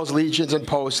halls, legions, and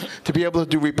posts to be able to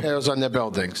do repairs on their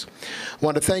buildings. I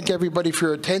want to thank everybody for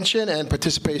your attention and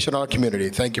participation in our community.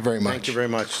 Thank you very much. Thank you very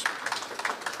much.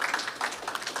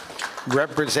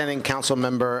 Representing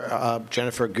Councilmember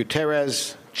Jennifer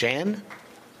Gutierrez,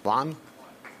 Juan.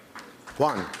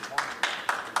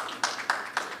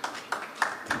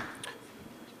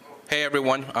 Hey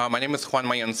everyone, my name is Juan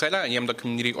Mayancela. I am the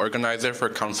community organizer for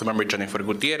Councilmember Jennifer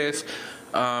Gutierrez.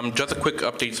 Just a quick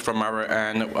update from our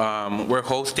end. We're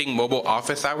hosting mobile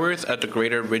office hours at the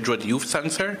Greater Ridgewood Youth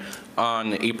Center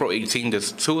on April 18th,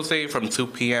 this Tuesday, from 2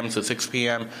 p.m. to 6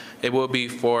 p.m. It will be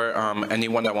for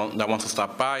anyone that wants to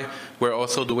stop by. We're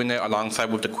also doing it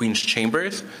alongside with the Queen's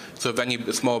Chambers, so if any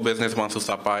small business wants to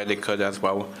stop by, they could as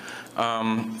well.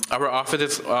 Our office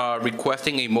is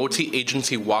requesting a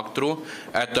multi-agency walkthrough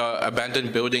at the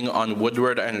abandoned building on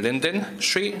Woodward and Linden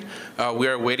Street. We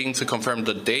are waiting to confirm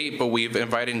the date, but we've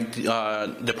invited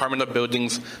Department of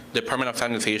Buildings, Department of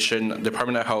Sanitation,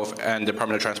 Department of Health, and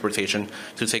Department of Transportation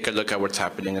to take a look at what's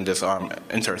happening in this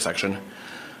intersection.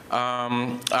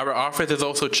 Our office is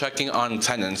also checking on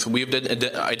tenants. We've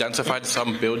identified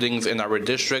some buildings in our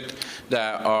district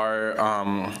that are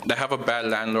that have a bad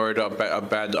landlord, a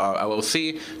bad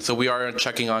LLC. So we are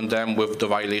checking on them with the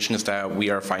violations that we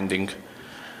are finding.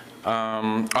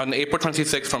 On April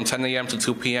 26th from 10 a.m. to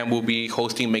 2 p.m. we'll be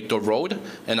hosting Make the Road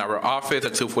in our office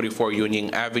at 244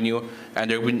 Union Avenue, and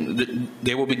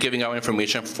they will be giving out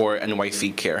information for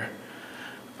NYC Care.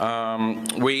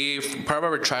 Part of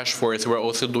our trash force, we're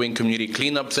also doing community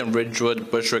cleanups in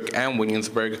Ridgewood, Bushwick, and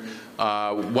Williamsburg.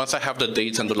 Once I have the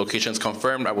dates and the locations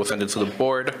confirmed, I will send it to the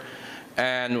board.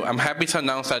 And I'm happy to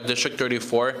announce that District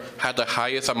 34 had the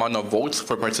highest amount of votes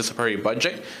for participatory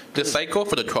budget this cycle,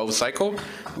 for the 12th cycle.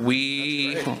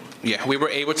 We were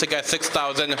able to get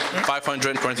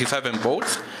 6,527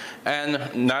 votes.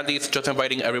 And Natalie is just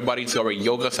inviting everybody to our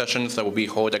yoga sessions that will be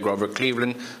held at Grover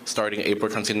Cleveland starting April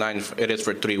 29th. It is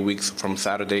for 3 weeks on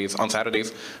Saturdays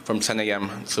from 10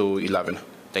 a.m. to 11.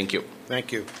 Thank you.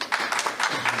 Thank you.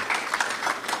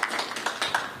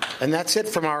 And that's it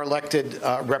from our elected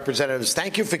representatives.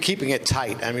 Thank you for keeping it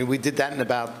tight. I mean, we did that in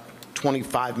about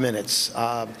 25 minutes,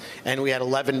 and we had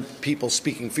 11 people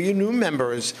speaking. For you new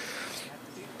members,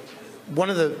 one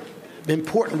of the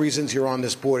important reasons you're on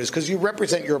this board is because you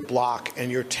represent your block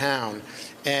and your town,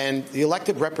 and the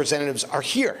elected representatives are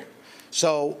here.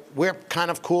 So we're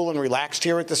kind of cool and relaxed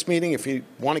here at this meeting. If you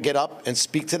want to get up and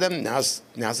speak to them, now's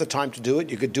the time to do it.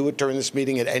 You could do it during this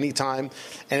meeting at any time,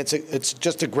 and it's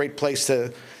just a great place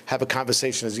to have a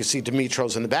conversation. As you see,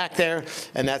 Dimitro's in the back there,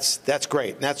 and that's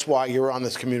great. And that's why you're on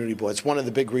this community board. It's one of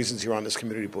the big reasons you're on this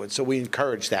community board. So we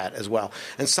encourage that as well.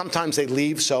 And sometimes they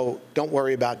leave, so don't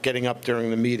worry about getting up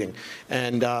during the meeting.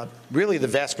 And really, the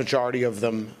vast majority of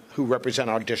them who represent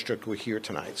our district were here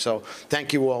tonight. So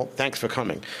thank you all. Thanks for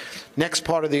coming. Next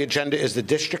part of the agenda is the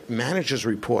district manager's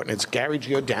report, and it's Gary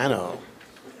Giordano.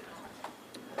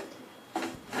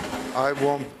 I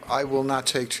will not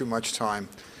take too much time.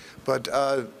 But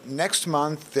next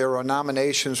month, there are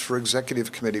nominations for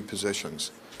executive committee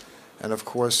positions. And of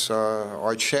course,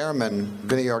 our chairman,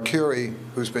 Vinny Arcuri,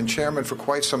 who's been chairman for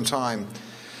quite some time,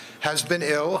 has been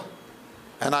ill,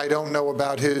 and I don't know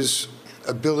about his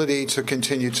ability to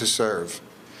continue to serve.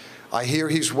 I hear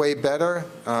he's way better.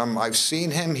 I've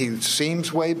seen him. He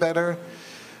seems way better.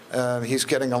 He's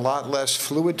getting a lot less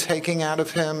fluid taking out of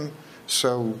him.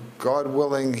 So God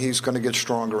willing, he's going to get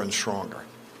stronger and stronger.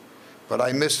 But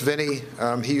I miss Vinny.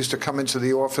 He used to come into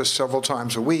the office several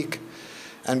times a week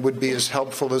and would be as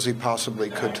helpful as he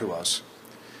possibly could to us.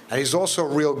 And he's also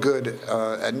real good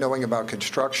at knowing about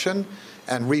construction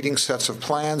and reading sets of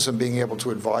plans and being able to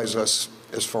advise us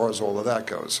as far as all of that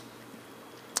goes.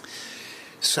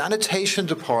 Sanitation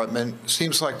department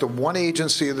seems like the one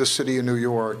agency of the city of New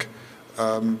York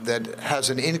that has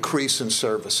an increase in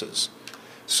services.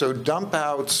 So dump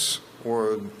outs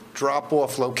or drop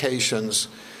off locations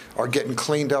are getting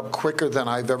cleaned up quicker than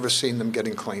I've ever seen them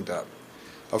getting cleaned up.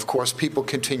 Of course, people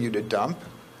continue to dump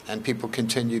and people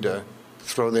continue to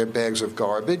throw their bags of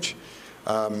garbage.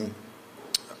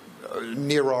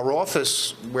 Near our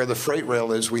office, where the freight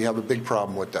rail is, we have a big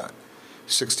problem with that.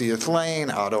 60th Lane,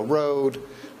 Otto Road,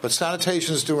 but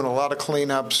sanitation's doing a lot of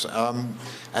cleanups,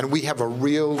 and we have a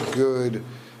real good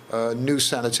new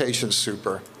sanitation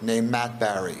super named Matt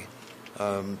Barry.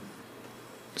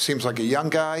 Seems like a young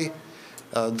guy.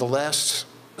 The last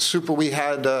super we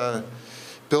had,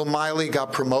 Bill Miley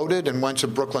got promoted and went to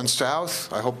Brooklyn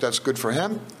South. I hope that's good for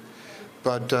him.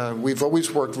 But we've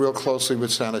always worked real closely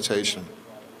with sanitation.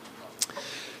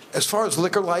 As far as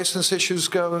liquor license issues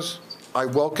goes, I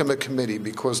welcome a committee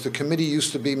because the committee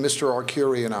used to be Mr.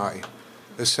 Arcuri and I,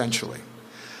 essentially.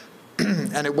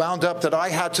 And it wound up that I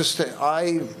had to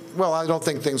I don't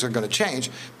think things are going to change,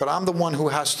 but I'm the one who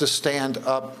has to stand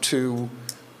up to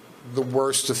the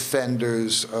worst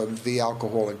offenders of the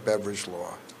alcoholic beverage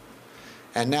law.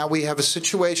 And now we have a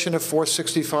situation at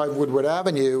 465 Woodward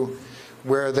Avenue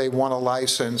where they want a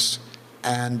license,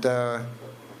 and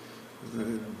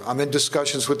I'm in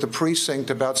discussions with the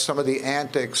precinct about some of the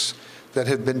antics that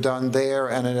have been done there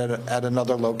and at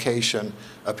another location,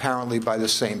 apparently by the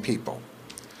same people.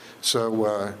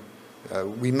 So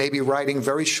we may be writing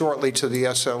very shortly to the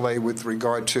SLA with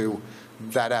regard to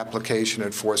that application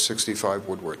at 465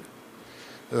 Woodward.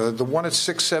 The one at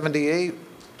 678,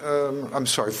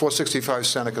 465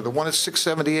 Seneca. The one at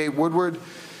 678 Woodward,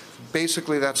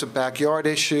 basically that's a backyard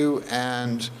issue,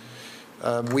 and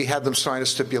we had them sign a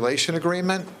stipulation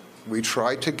agreement. We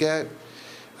tried to get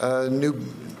new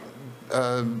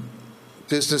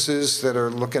businesses that are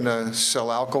looking to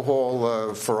sell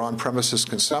alcohol for on-premises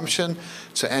consumption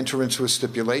to enter into a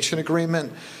stipulation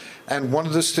agreement. And one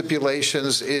of the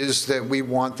stipulations is that we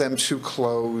want them to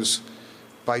close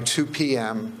by 2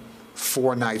 p.m.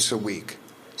 4 nights a week,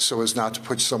 so as not to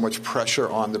put so much pressure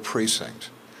on the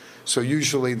precinct. So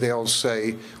usually they'll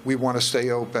say, we want to stay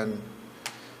open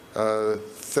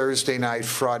Thursday night,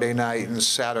 Friday night, and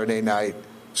Saturday night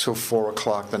till 4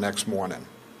 o'clock the next morning.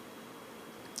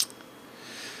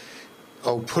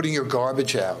 Oh, putting your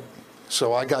garbage out.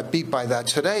 So I got beat by that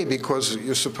today because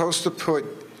you're supposed to put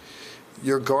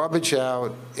your garbage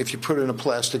out, if you put it in a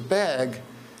plastic bag,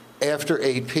 after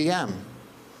 8 p.m.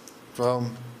 Well,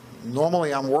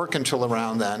 normally I'm working till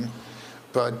around then,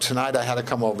 but tonight I had to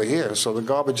come over here, so the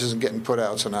garbage isn't getting put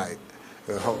out tonight.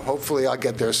 Hopefully I'll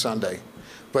get there Sunday.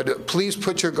 But please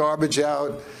put your garbage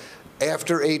out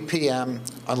after 8 p.m.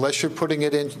 unless you're putting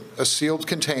it in a sealed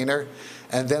container.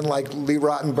 And then, like Lee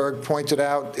Rottenberg pointed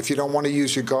out, if you don't want to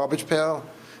use your garbage pail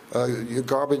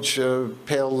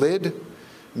lid,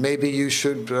 maybe you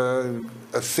should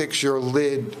affix your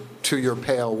lid to your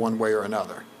pail one way or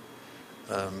another.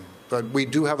 But we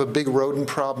do have a big rodent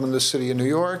problem in the city of New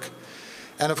York.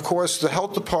 And of course, the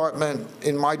health department,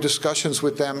 in my discussions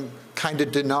with them, kind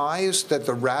of denies that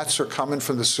the rats are coming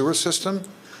from the sewer system.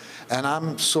 And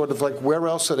I'm sort of like, where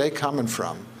else are they coming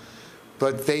from?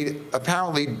 But they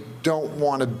apparently don't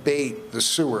want to bait the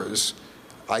sewers,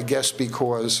 I guess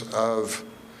because of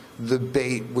the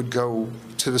bait would go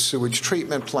to the sewage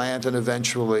treatment plant and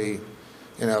eventually,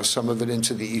 some of it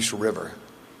into the East River.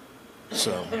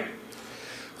 So,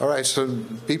 all right, so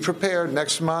be prepared.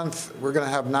 Next month, we're going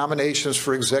to have nominations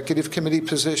for executive committee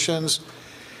positions.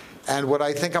 And what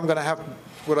I think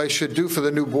what I should do for the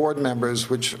new board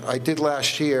members, which I did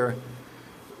last year,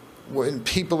 when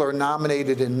people are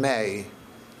nominated in May,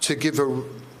 to give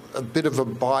a bit of a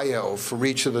bio for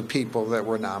each of the people that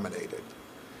were nominated.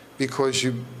 Because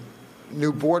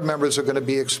new board members are going to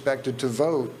be expected to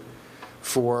vote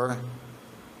for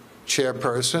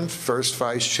chairperson, first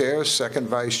vice chair, second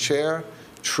vice chair,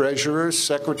 treasurer,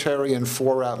 secretary, and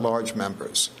 4 at-large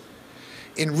members.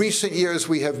 In recent years,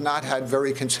 we have not had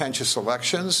very contentious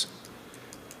elections,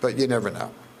 but you never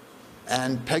know.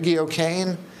 And Peggy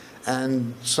O'Kane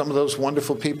and some of those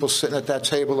wonderful people sitting at that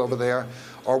table over there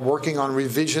are working on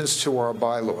revisions to our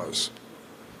bylaws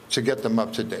to get them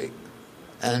up to date.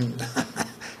 And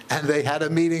they had a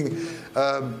meeting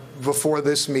before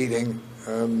this meeting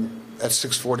at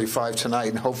 6:45 tonight,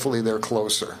 and hopefully they're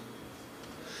closer.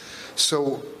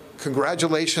 So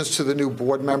congratulations to the new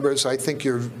board members. I think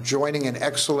you're joining an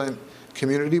excellent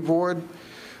community board.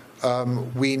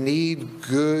 We need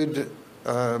good,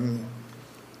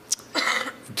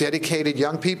 dedicated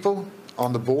young people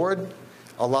on the board.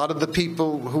 A lot of the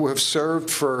people who have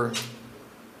served for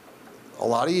a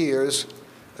lot of years,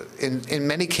 in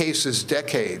many cases,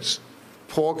 decades.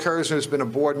 Paul Kersner has been a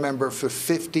board member for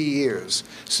 50 years,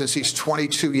 since he's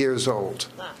 22 years old.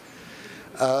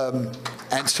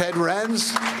 And Ted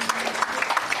Renz,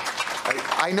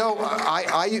 I know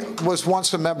I was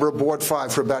once a member of Board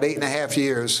 5 for about 8.5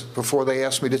 years before they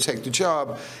asked me to take the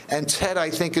job. And Ted, I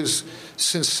think, is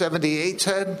since 78,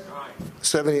 Ted?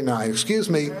 79, excuse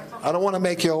me. I don't want to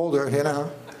make you older,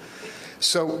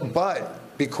 So,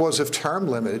 but because of term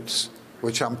limits,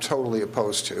 which I'm totally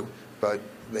opposed to, but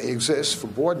they exist for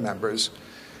board members,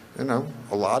 a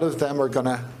lot of them are going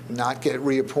to not get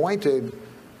reappointed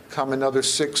come another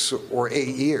 6 or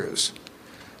 8 years.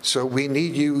 So we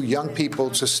need you young people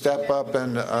to step up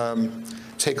and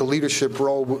take a leadership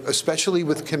role, especially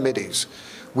with committees.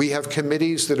 We have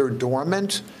committees that are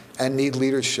dormant and need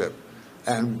leadership.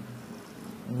 And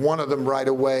one of them right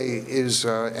away is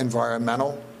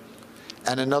environmental,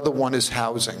 and another one is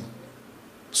housing.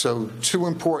 So 2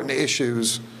 important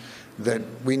issues that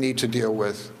we need to deal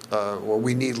with, or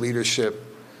we need leadership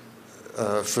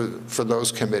for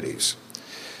those committees.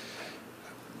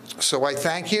 So I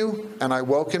thank you, and I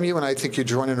welcome you, and I think you're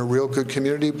joining a real good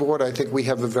community board. I think we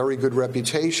have a very good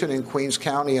reputation in Queens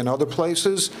County and other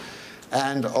places,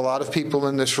 and a lot of people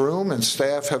in this room and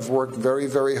staff have worked very,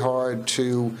 very hard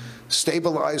to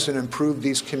stabilize and improve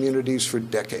these communities for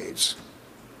decades.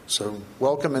 So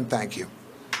welcome and thank you.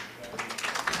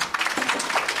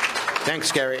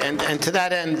 Thanks, Gary. And to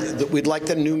that end, we'd like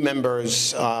the new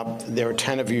members, there are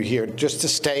 10 of you here, just to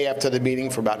stay after the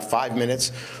meeting for about 5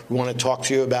 minutes. We want to talk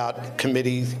to you about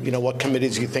committee, what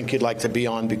committees you think you'd like to be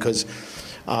on, because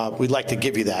we'd like to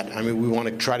give you that. I mean, we want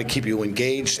to try to keep you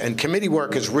engaged. And committee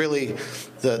work is really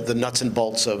the nuts and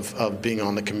bolts of being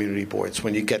on the community boards,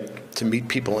 when you get to meet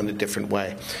people in a different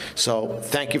way. So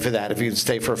thank you for that. If you could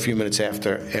stay for a few minutes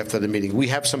after the meeting. We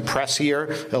have some press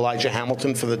here. Elijah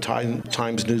Hamilton for the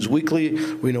Times News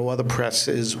Weekly. We know other press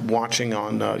is watching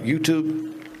on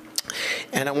YouTube.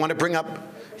 And I want to bring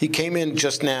up, he came in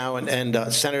just now,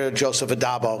 and Senator Joseph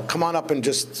Addabbo. Come on up and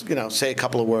just, say a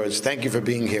couple of words. Thank you for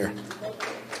being here.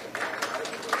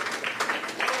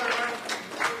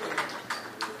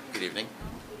 Good evening.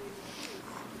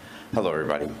 Hello,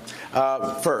 everybody.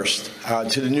 First,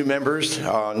 to the new members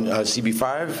on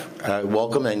CB5,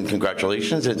 welcome and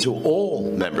congratulations, and to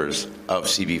all members of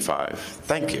CB5,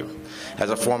 thank you.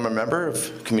 As a former member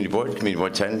of Community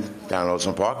Board 10 down in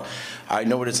Ozone Park, I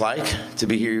know what it's like to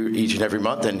be here each and every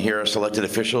month and hear our elected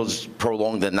officials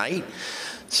prolong the night.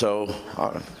 So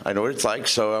I know what it's like,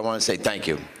 so I want to say thank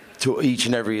you to each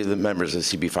and every of the members of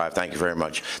CB5. Thank you very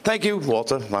much. Thank you,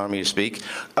 Walter, allowing me to speak.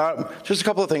 Just a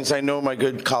couple of things. I know my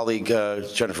good colleague,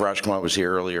 Jennifer Ashkumar, was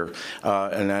here earlier,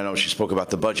 and I know she spoke about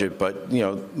the budget, but, you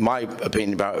know, my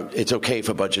opinion about it's okay if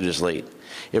a budget is late.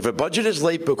 If a budget is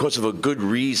late because of a good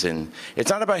reason, it's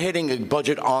not about hitting a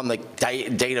budget on the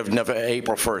date of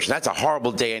April 1st. That's a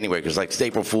horrible day anyway, because like it's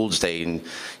April Fool's Day, and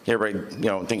everybody, you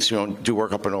know, thinks you don't do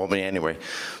work up in Albany anyway.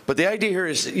 But the idea here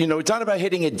is, you know, it's not about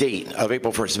hitting a date of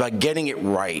April 1st. It's about getting it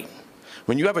right.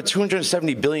 When you have a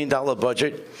 $270 billion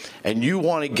budget and you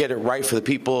want to get it right for the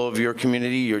people of your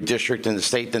community, your district, and the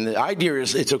state, then the idea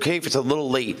is it's okay if it's a little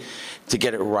late to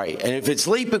get it right. And if it's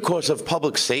late because of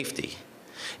public safety,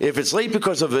 if it's late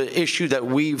because of an issue that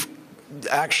we've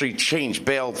actually changed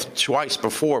bail twice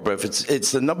before, but if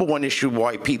it's the #1 issue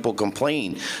why people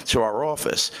complain to our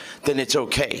office, then it's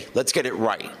okay. Let's get it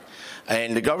right.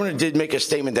 And the governor did make a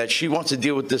statement that she wants to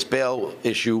deal with this bail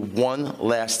issue one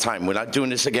last time. We're not doing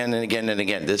this again and again and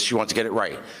again. She wants to get it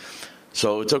right.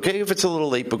 So it's okay if it's a little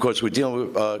late because we're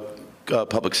dealing with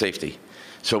public safety.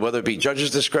 So whether it be judge's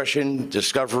discretion,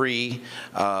 discovery,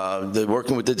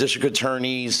 working with the district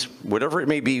attorneys, whatever it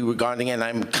may be regarding, and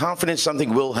I'm confident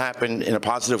something will happen in a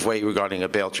positive way regarding a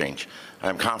bail change.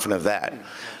 I'm confident of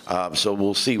that. So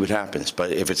we'll see what happens.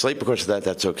 But if it's late because of that,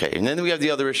 that's okay. And then we have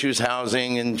the other issues,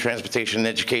 housing and transportation and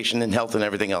education and health and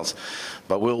everything else.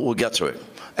 But we'll get to it.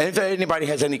 And if anybody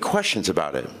has any questions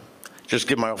about it, just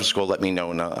give my office a call, let me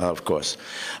know, of course.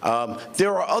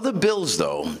 There are other bills,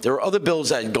 though. There are other bills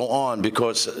that go on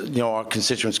because, you know, our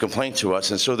constituents complain to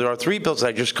us. And so there are 3 bills that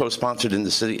I just co-sponsored in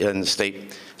the city and the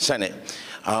state Senate.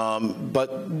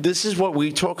 But this is what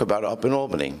we talk about up in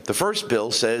Albany. The first bill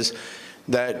says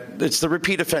that it's the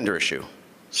repeat offender issue.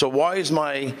 So why is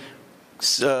my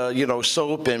you know,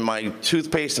 soap and my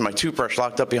toothpaste and my toothbrush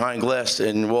locked up behind glass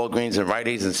in Walgreens and Rite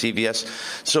Aids and CVS?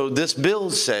 So this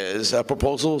bill says, a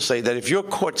proposal will say that if you're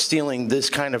caught stealing this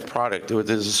kind of product, or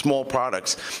there's small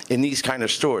products in these kind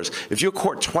of stores, if you're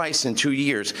caught twice in 2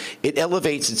 years, it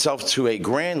elevates itself to a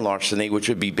grand larceny, which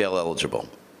would be bail eligible.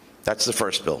 That's the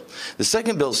first bill. The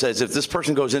second bill says if this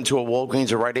person goes into a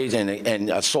Walgreens or Rite Aid and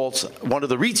assaults one of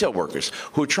the retail workers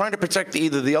who are trying to protect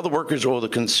either the other workers or the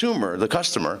consumer, the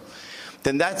customer,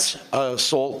 then that's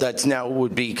assault that's now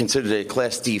would be considered a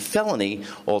Class D felony,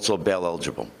 also bail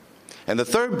eligible. And the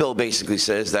third bill basically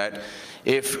says that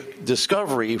if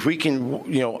discovery, if we can,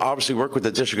 you know, obviously work with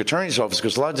the district attorney's office,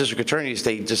 because a lot of district attorneys,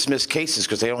 they dismiss cases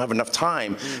because they don't have enough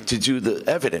time to do the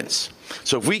evidence.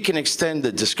 So if we can extend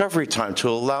the discovery time to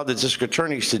allow the district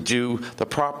attorneys to do the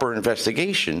proper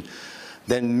investigation,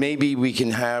 then maybe we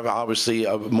can have, obviously,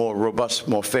 a more robust,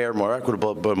 more fair, more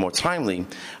equitable, but more timely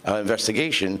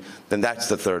investigation. Then that's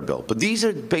the third bill. But these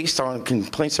are based on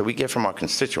complaints that we get from our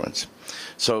constituents.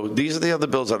 So these are the other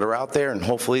bills that are out there, and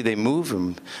hopefully they move.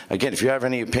 And again, if you have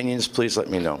any opinions, please let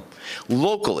me know.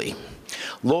 Locally,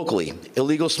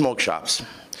 illegal smoke shops.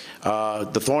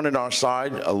 The thorn in our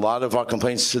side, a lot of our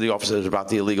complaints to the office is about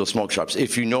the illegal smoke shops.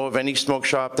 If you know of any smoke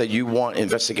shop that you want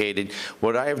investigated,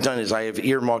 what I have done is I have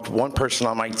earmarked one person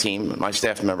on my team, my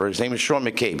staff member. His name is Sean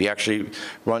McCabe. He actually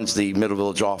runs the Middle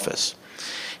Village office.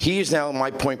 He is now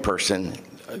my point person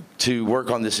to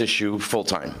work on this issue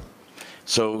full-time.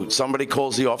 So somebody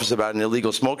calls the office about an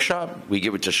illegal smoke shop, we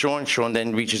give it to Sean. Sean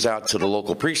then reaches out to the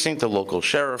local precinct, the local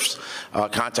sheriff's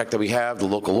contact that we have, the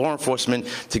local law enforcement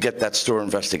to get that store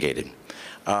investigated.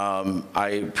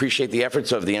 I appreciate the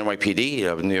efforts of the NYPD,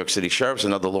 of New York City Sheriffs,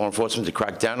 and other law enforcement to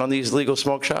crack down on these illegal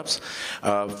smoke shops.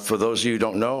 For those of you who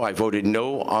don't know, I voted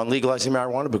no on legalizing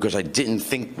marijuana because I didn't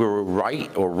think we were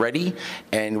right or ready,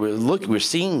 and we're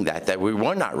seeing that we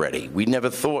were not ready. We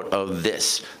never thought of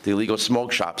this, the illegal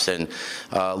smoke shops and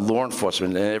law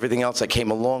enforcement and everything else that came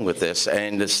along with this,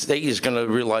 and the state is going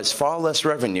to realize far less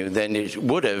revenue than it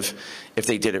would have if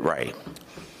they did it right.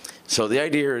 So the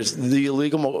idea is the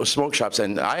illegal smoke shops,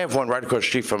 and I have one right across the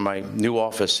street from my new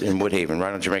office in Woodhaven,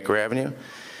 right on Jamaica Avenue.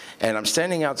 And I'm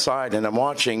standing outside and I'm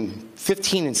watching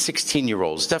 15 and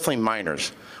 16-year-olds, definitely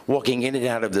minors, walking in and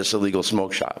out of this illegal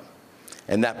smoke shop.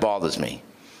 And that bothers me.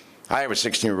 I have a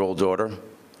 16-year-old daughter.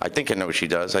 I think I know what she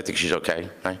does. I think she's okay.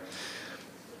 Right?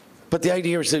 But the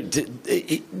idea is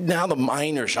that now the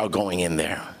minors are going in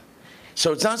there.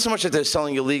 So it's not so much that they're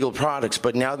selling illegal products,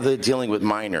 but now they're dealing with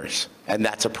minors. And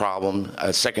that's a problem,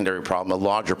 a secondary problem, a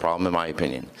larger problem, in my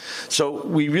opinion. So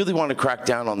we really want to crack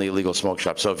down on the illegal smoke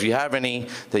shops. So if you have any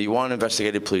that you want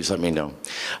investigated, please let me know.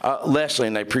 Lastly,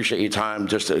 and I appreciate your time,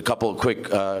 just a couple of quick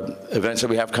events that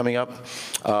we have coming up.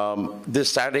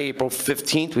 This Saturday, April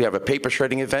 15th, we have a paper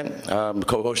shredding event,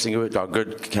 co-hosting it with our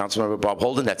good Councilmember Bob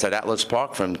Holden. That's at Atlas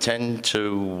Park from 10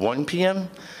 to 1 p.m.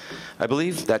 I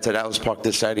believe. That's at Atlas Park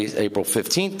this Saturday, April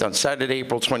 15th. On Saturday,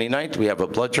 April 29th, we have a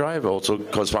blood drive, also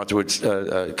co-sponsored with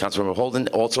Councilmember Holden,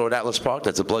 also at Atlas Park.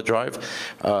 That's a blood drive.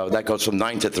 That goes from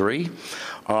 9 to 3.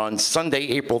 On Sunday,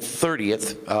 April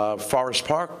 30th, Forest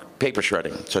Park, paper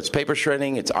shredding. So it's paper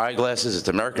shredding, it's eyeglasses, it's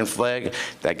American flag.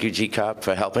 Thank you, G-Cop,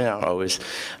 for helping out always.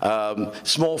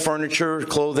 Small furniture,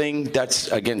 clothing, that's,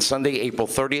 again, Sunday, April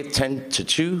 30th, 10 to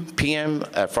 2 p.m.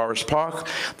 at Forest Park.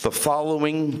 The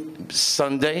following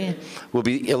Sunday will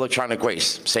be electronic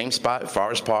waste. Same spot,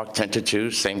 Forest Park, 10 to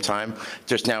 2, same time.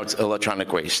 Just now it's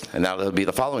electronic waste. And now it'll be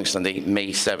the following Sunday, May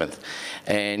 7th.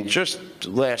 And just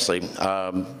lastly,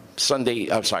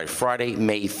 Friday,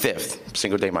 May 5th,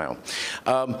 Cinco de Mayo.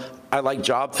 I like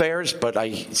job fairs, but I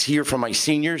hear from my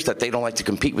seniors that they don't like to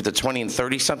compete with the 20 and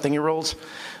 30-something-year-olds.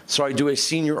 So I do a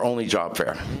senior-only job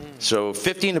fair. So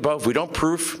 50 and above, we don't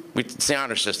proof. It's the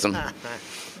honor system.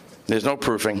 There's no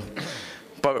proofing.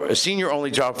 But a senior-only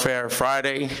job fair,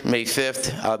 Friday, May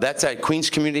 5th. That's at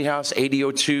Queens Community House,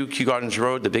 8002 Kew Gardens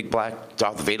Road, the big black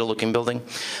Darth Vader-looking building.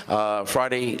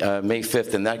 Friday, May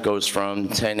 5th, and that goes from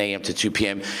 10 a.m. to 2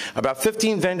 p.m. About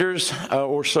 15 vendors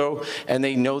or so, and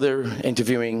they know they're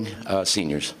interviewing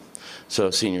seniors.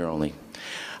 So senior-only.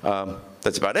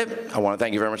 That's about it. I want to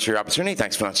thank you very much for your opportunity.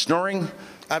 Thanks for not snoring.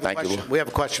 I have a question. We have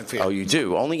a question for you. Oh, you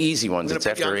do? Only easy ones. It's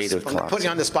after 8 o'clock. I'm going to put you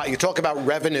on the spot. You talk about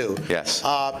revenue. Yes.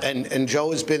 And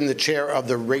Joe has been the chair of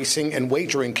the Racing and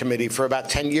Wagering Committee for about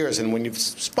 10 years. And when you've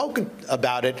spoken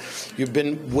about it, you've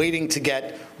been waiting to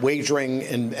get wagering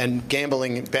and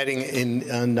gambling and betting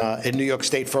in New York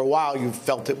State for a while. You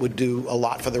felt it would do a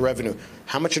lot for the revenue.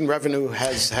 How much in revenue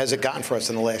has it gotten for us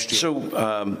in the last year?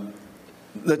 So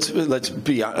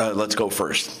let's go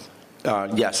first.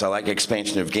 Yes, I like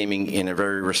expansion of gaming in a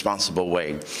very responsible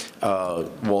way.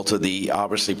 Walter, the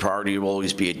obviously priority will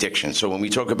always be addiction. So when we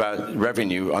talk about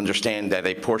revenue, understand that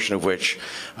a portion of which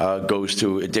goes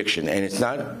to addiction, and it's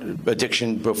not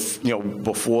addiction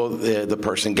before the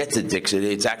person gets addicted.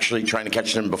 It's actually trying to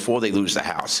catch them before they lose the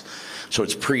house. So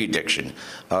it's pre-addiction.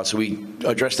 So we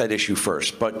address that issue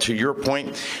first. But to your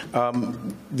point,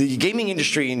 the gaming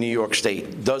industry in New York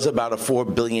State does about a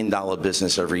 $4 billion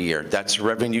business every year. That's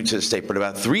revenue to the state, but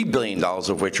about $3 billion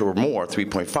of which, or more,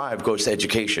 3.5, goes to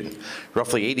education.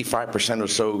 Roughly 85% or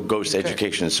so goes to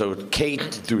education. So K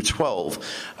through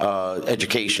 12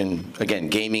 education, again,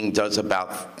 gaming does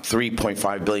about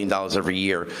 $3.5 billion every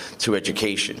year to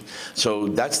education. So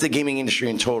that's the gaming industry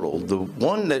in total. The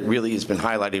one that really has been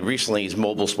highlighted recently is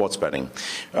mobile sports betting.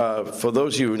 For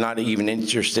those of you who are not even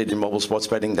interested in mobile sports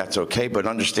betting, that's okay, but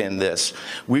understand this.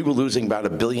 We were losing about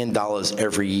 $1 billion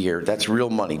every year. That's real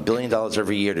money, $1 billion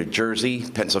every year to Jersey,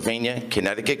 Pennsylvania,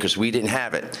 Connecticut, because we didn't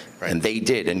have it, and they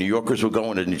did. And New Yorkers were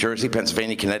going to New Jersey,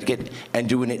 Pennsylvania, Connecticut, and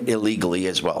doing it illegally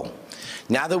as well.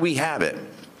 Now that we have it,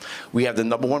 we have the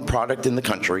 #1 product in the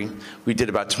country. We did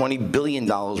about $20 billion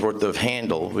worth of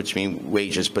handle, which means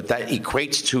wages, but that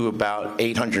equates to about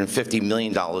 $850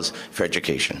 million for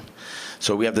education.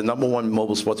 So we have the #1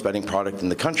 mobile sports betting product in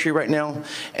the country right now,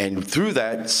 and through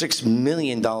that, $6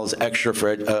 million extra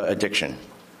for addiction.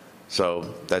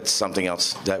 So that's something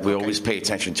else that we always pay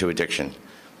attention to, addiction.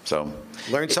 So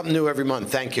learn something new every month.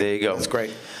 Thank you. There you go. That's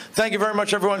great. Thank you very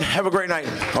much, everyone. Have a great night.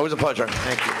 Always a pleasure.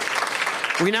 Thank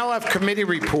you. We now have committee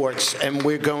reports, and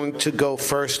we're going to go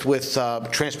first with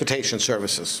transportation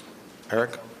services.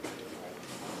 Eric?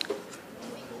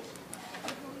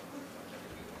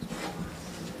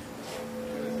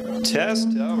 Test,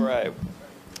 all right.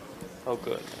 Oh,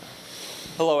 good.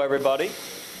 Hello, everybody.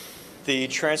 The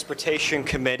Transportation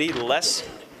Committee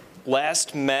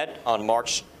last met on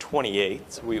March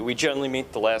 28th. We generally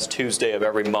meet the last Tuesday of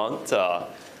every month,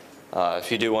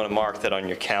 if you do want to mark that on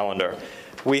your calendar.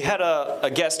 We had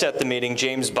a guest at the meeting,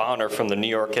 James Bonner from the New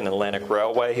York and Atlantic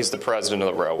Railway. He's the president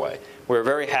of the railway. We're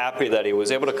very happy that he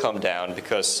was able to come down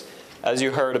because, as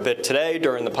you heard a bit today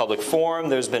during the public forum,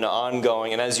 there's been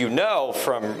ongoing, and as you know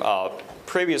from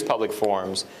previous public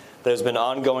forums, there's been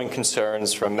ongoing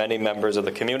concerns from many members of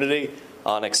the community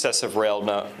on excessive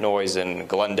rail noise in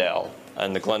Glendale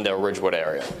and the Glendale-Ridgewood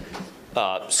area.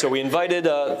 So we invited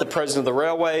the president of the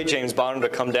railway, James Bonner, to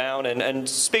come down and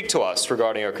speak to us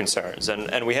regarding our concerns,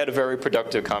 and we had a very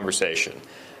productive conversation.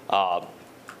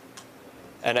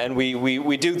 And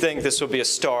we do think this will be a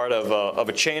start of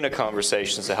a chain of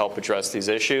conversations to help address these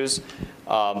issues.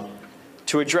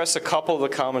 To address a couple of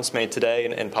the comments made today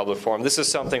in public forum, this is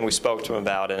something we spoke to him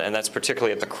about, and that's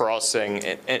particularly at the crossing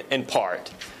in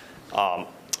part.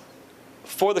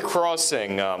 For the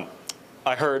crossing,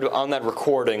 I heard on that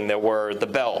recording there were the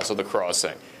bells of the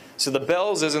crossing. So the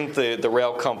bells isn't the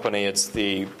rail company, it's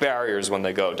the barriers when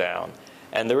they go down.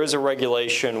 And there is a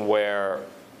regulation where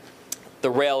the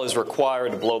rail is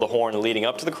required to blow the horn leading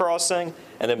up to the crossing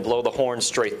and then blow the horn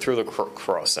straight through the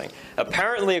crossing.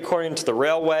 Apparently, according to the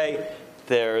railway,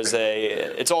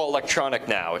 it's all electronic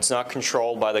now. It's not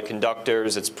controlled by the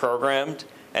conductors, it's programmed,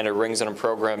 and it rings in a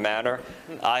programmed manner.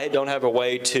 I don't have a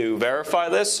way to verify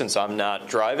this since I'm not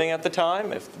driving at the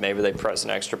time. If maybe they press an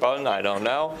extra button, I don't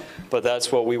know. But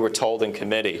that's what we were told in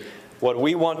committee. What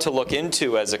we want to look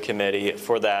into as a committee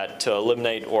for that to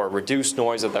eliminate or reduce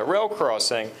noise at that rail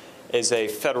crossing is a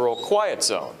federal quiet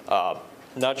zone.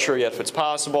 Not sure yet if it's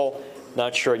possible,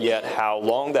 not sure yet how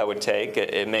long that would take.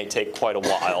 It may take quite a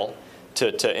while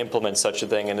to implement such a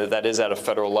thing, and that is at a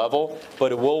federal level,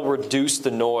 but it will reduce the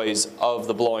noise of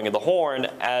the blowing of the horn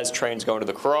as trains go into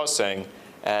the crossing.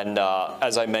 And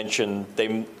as I mentioned,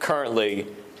 they currently,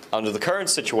 under the current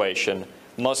situation,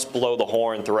 must blow the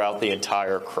horn throughout the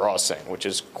entire crossing, which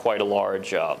is quite a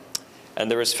large and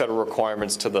there is federal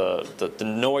requirements to the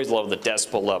noise level, the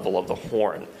decibel level of the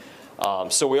horn.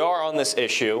 So we are on this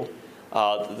issue.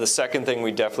 The second thing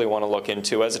we definitely want to look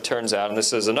into, as it turns out, and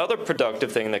this is another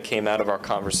productive thing that came out of our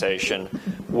conversation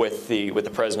with the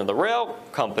president of the rail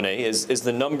company, is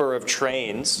the number of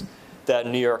trains that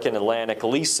New York and Atlantic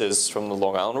leases from the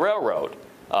Long Island Railroad.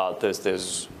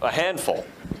 There's a handful.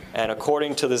 And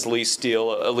according to this lease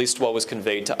deal, at least what was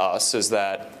conveyed to us, is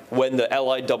that when the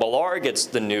LIRR gets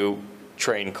the new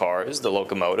train cars, the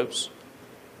locomotives,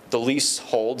 the lease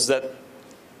holds that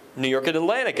New York and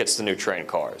Atlantic gets the new train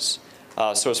cars.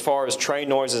 So as far as train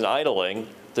noise and idling,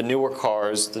 the newer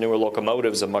cars, the newer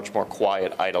locomotives are much more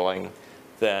quiet idling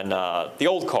than the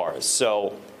old cars.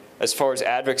 So as far as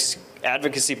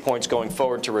advocacy points going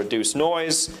forward to reduce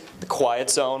noise, the quiet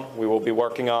zone we will be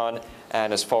working on.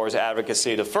 And as far as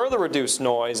advocacy to further reduce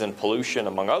noise and pollution,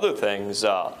 among other things,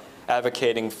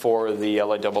 advocating for the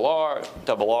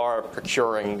LIRR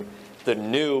procuring the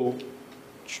new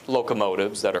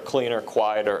locomotives that are cleaner,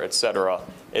 quieter, et cetera,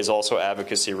 is also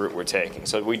advocacy route we're taking.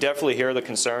 So we definitely hear the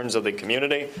concerns of the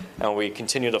community, and we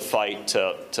continue to fight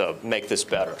to make this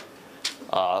better.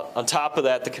 On top of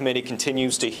that, the committee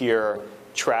continues to hear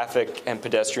traffic and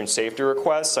pedestrian safety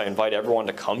requests. I invite everyone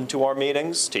to come to our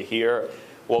meetings to hear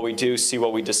what we do, see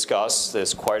what we discuss.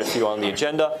 There's quite a few on the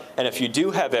agenda. And if you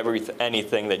do have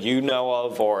anything that you know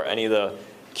of, or any of the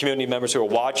community members who are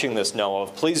watching this know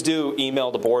of, please do email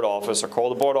the board office or call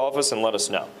the board office and let us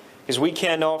know. Because we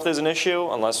can't know if there's an issue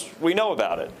unless we know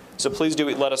about it. So please do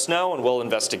let us know and we'll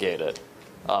investigate it.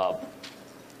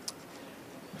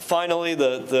 Finally,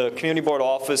 the community board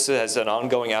office has an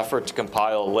ongoing effort to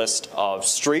compile a list of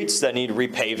streets that need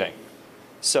repaving.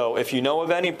 So if you know of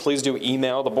any, please do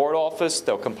email the board office.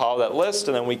 They'll compile that list,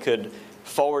 and then we could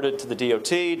forward it to the DOT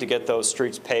to get those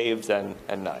streets paved and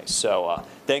nice. So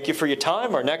thank you for your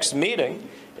time. Our next meeting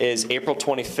is April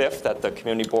 25th at the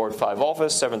Community Board 5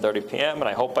 office, 7:30 p.m., and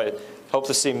I hope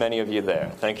to see many of you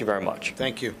there. Thank you very much.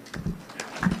 Thank you.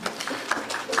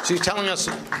 So you're telling us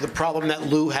the problem that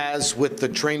Lou has with the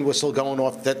train whistle going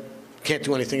off, that can't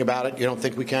do anything about it? You don't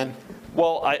think we can?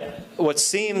 Well, what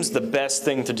seems the best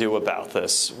thing to do about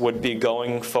this would be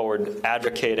going forward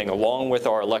advocating, along with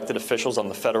our elected officials on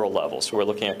the federal level, so we're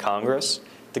looking at Congress,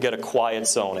 to get a quiet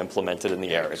zone implemented in the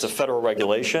area. It's a federal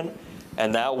regulation,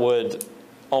 and that would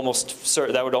almost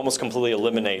completely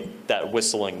eliminate that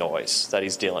whistling noise that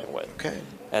he's dealing with. Okay.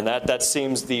 And that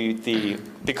seems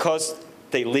because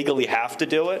they legally have to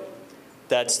do it,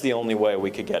 that's the only way we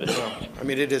could get it done. I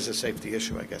mean, it is a safety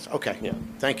issue, I guess. Okay. Yeah.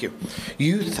 Thank you.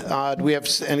 Youth, do we have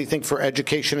anything for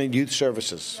education and youth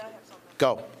services?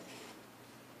 Go.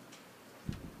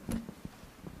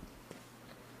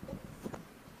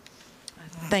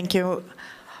 Thank you.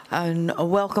 And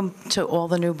welcome to all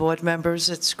the new board members.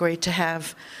 It's great to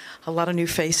have a lot of new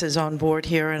faces on board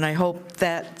here, and I hope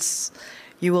that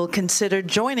you will consider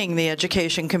joining the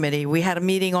Education Committee. We had a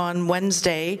meeting on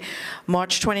Wednesday,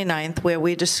 March 29th, where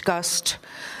we discussed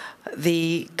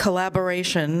the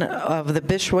collaboration of the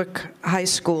Bishwick High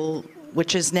School,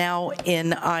 which is now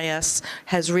in IS,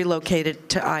 has relocated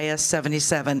to IS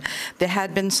 77. There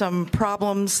had been some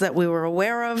problems that we were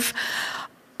aware of,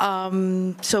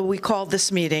 so we called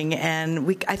this meeting,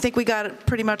 and I think we got it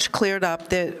pretty much cleared up.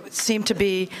 There seemed to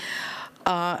be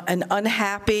an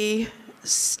unhappy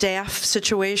staff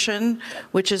situation,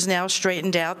 which is now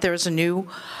straightened out. There's a new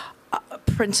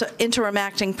interim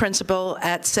acting principal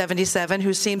at 77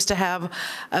 who seems to have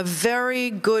a very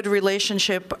good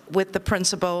relationship with the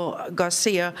principal,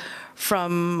 Garcia,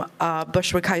 from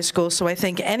Bushwick High School. So I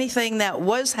think anything that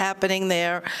was happening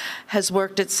there has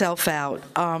worked itself out.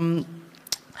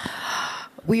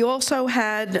 We also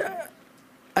had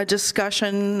a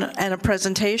discussion and a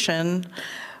presentation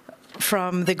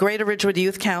from the Greater Ridgewood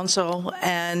Youth Council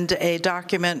and a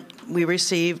document we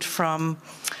received from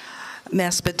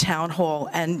Maspeth Town Hall.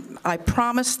 And I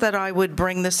promised that I would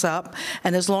bring this up,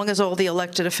 and as long as all the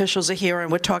elected officials are here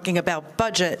and we're talking about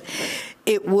budget,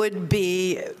 it would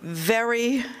be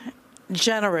very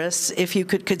generous if you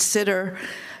could consider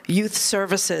youth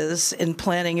services in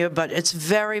planning your budget. It's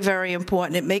very, very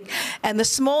important. And the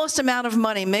smallest amount of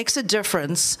money makes a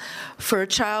difference for a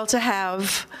child to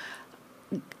have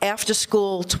after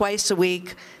school twice a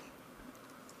week.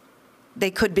 They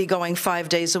could be going 5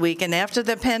 days a week. And after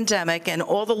the pandemic and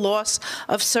all the loss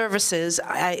of services,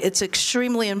 it's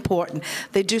extremely important.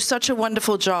 They do such a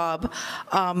wonderful job.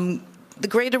 The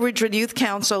Greater Ridgewood Youth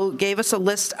Council gave us a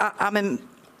list.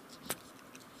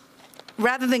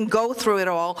 Rather than go through it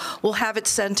all, we'll have it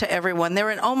sent to everyone.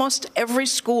 They're in almost every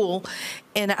school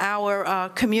in our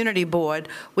community board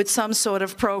with some sort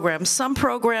of program. Some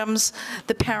programs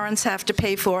the parents have to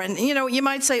pay for. And you know, you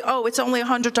might say, oh, it's only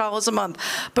 $100 a month.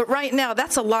 But right now,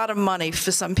 that's a lot of money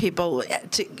for some people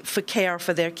for care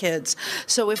for their kids.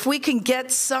 So if we can get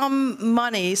some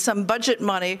money, some budget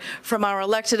money from our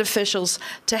elected officials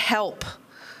to help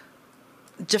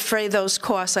defray those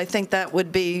costs, I think that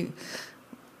would be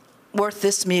worth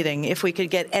this meeting if we could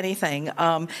get anything.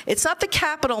 It's not the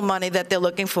capital money that they're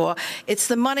looking for. It's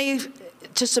the money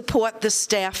to support the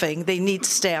staffing. They need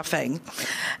staffing.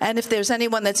 And if there's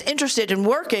anyone that's interested in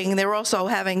working, they're also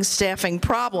having staffing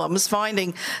problems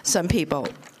finding some people.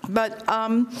 But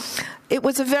it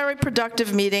was a very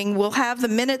productive meeting. We'll have the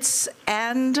minutes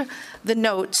and the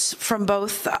notes from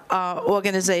both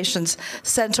organizations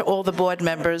sent to all the board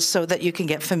members so that you can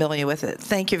get familiar with it.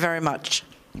 Thank you very much.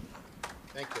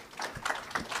 Thank you.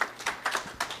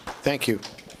 Thank you.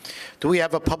 Do we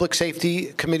have a Public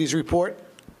Safety Committee's report?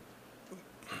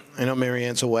 I know Mary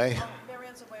Ann's away. Mary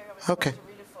Ann's away. I was Okay. supposed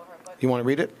to read it for her, but You want to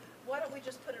read it? why don't we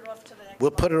just put it off to the next We'll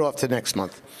put it off to next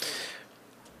month.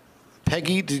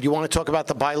 Peggy, did you want to talk about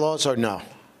the bylaws or no?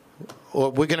 Or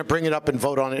we're going to bring it up and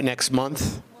vote on it next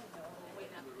month?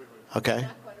 Okay.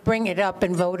 Bring it up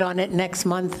and vote on it next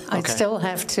month. I Okay. still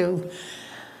have to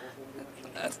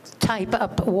type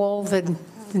up all the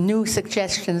new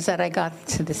suggestions that I got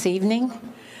to this evening,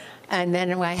 and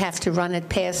then I have to run it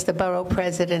past the borough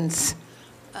president's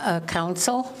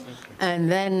council,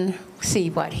 and then see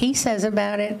what he says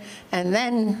about it, and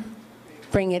then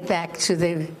bring it back to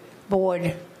the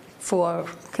board for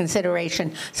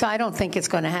consideration. So I don't think it's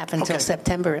going to happen until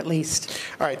September at least.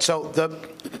 All right, so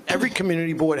every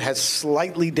community board has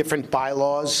slightly different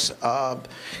bylaws.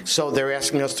 So they're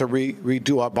asking us to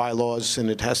redo our bylaws, and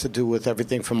it has to do with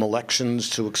everything from elections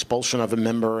to expulsion of a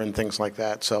member and things like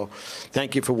that. So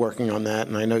thank you for working on that,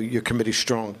 and I know your committee's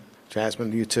strong.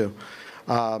 Jasmine, you too.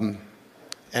 And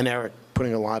Eric,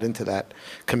 putting a lot into that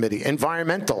committee.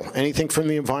 Environmental, anything from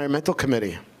the Environmental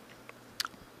Committee?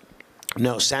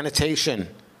 No. Sanitation,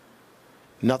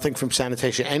 nothing from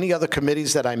sanitation. Any other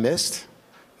committees that I missed?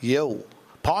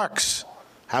 Parks,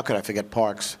 how could I forget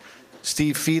Parks?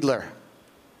 Steve Fiedler.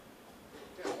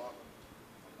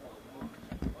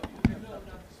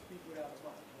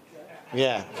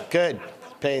 Yeah, good.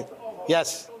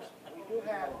 Yes.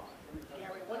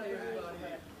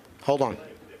 Hold on.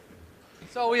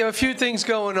 So we have a few things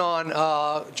going on.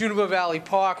 Juniper Valley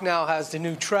Park now has the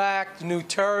new track, the new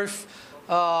turf,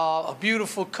 a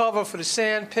beautiful cover for the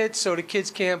sand pit so the kids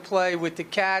can't play with the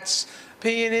cats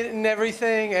peeing in it and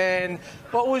everything. And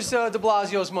what was de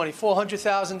Blasio's money?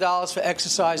 $400,000 for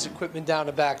exercise equipment down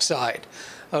the backside.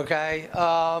 Okay.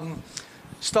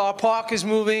 Star Park is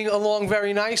moving along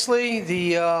very nicely.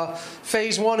 The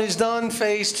phase 1 is done.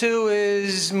 Phase 2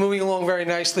 is moving along very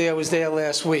nicely. I was there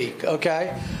last week.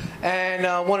 Okay.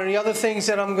 And one of the other things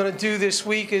that I'm going to do this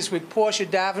week is with Portia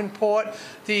Davenport,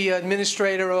 the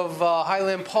administrator of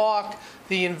Highland Park.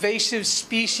 The invasive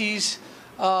species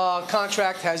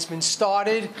contract has been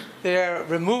started. They're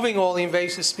removing all the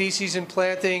invasive species and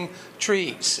planting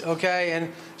trees, okay?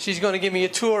 And she's going to give me a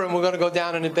tour, and we're going to go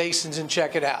down in the basins and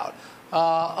check it out.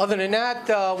 Other than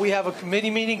that, we have a committee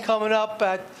meeting coming up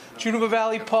at Juniper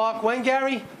Valley Park. When,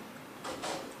 Gary?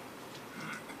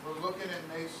 We're looking at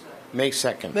May 2nd. May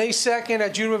 2nd. May 2nd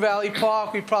at Juniper Valley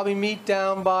Park. We probably meet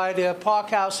down by the park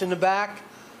house in the back.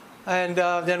 and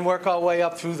then work our way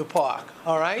up through the park.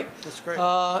 All right? That's great.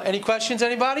 Any questions,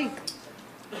 anybody?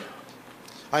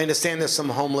 I understand there's some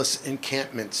homeless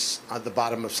encampments at the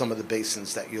bottom of some of the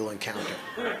basins that you'll encounter.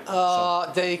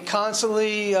 They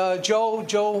constantly,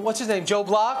 Joe, what's his name? Joe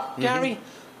Block, Gary?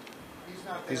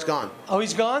 He's gone. Oh,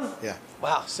 he's gone? Yeah.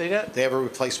 Wow, see that? They have a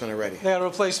replacement already. They got a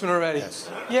replacement already? Yes.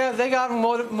 Yeah, they got them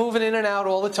moving in and out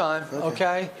all the time,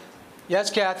 okay? Yes,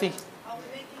 Kathy? Are we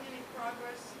making any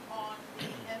progress on the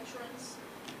entrance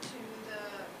to the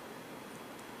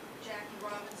Jackie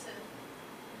Robinson?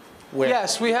 Where?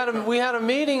 Yes, we had a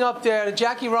meeting up there, the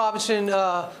Jackie Robinson,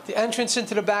 the entrance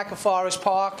into the back of Forest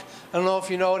Park. I don't know if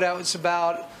you know, that was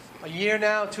about a year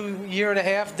now, year and a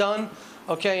half done.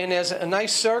 Okay, and there's a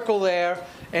nice circle there,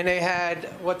 and they had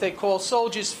what they call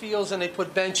soldiers' fields, and they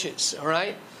put benches, all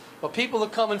right? Well, people are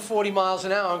coming 40 miles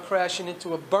an hour and crashing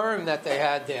into a berm that they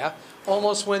had there,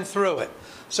 almost went through it.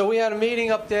 So we had a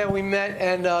meeting up there, we met,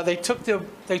 and they took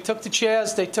the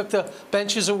chairs, they took the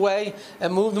benches away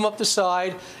and moved them up the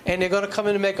side, and they're going to come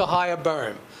in and make a higher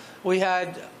berm. We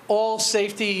had all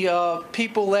safety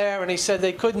people there, and they said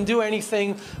they couldn't do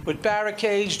anything with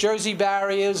barricades, Jersey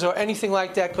barriers, or anything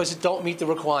like that because it don't meet the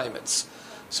requirements.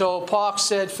 So Parks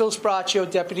said, Phil Spraccio,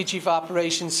 Deputy Chief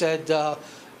Operations, said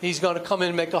he's going to come in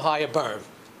and make a higher berm.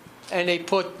 And they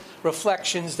put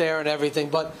reflections there and everything,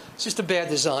 but it's just a bad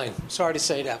design. Sorry to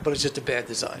say that, but it's just a bad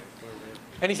design.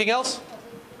 Anything else?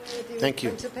 Thank you.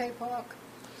 Principe Park?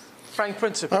 Frank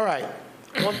Principe. All right.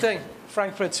 One thing,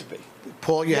 Frank Principe.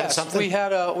 Paul, you had Yes, something? we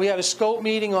had a scope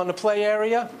meeting on the play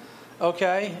area,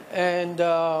 okay, and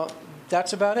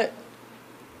that's about it.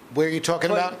 Where are you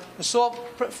talking about? The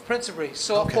Principe,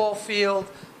 softball field,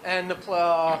 and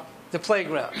the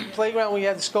playground. The playground we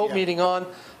had the scope meeting on.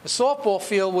 The softball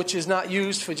field, which is not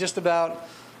used for just about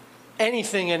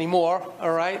anything anymore,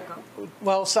 all right?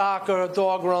 Well, soccer,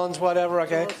 dog runs, whatever,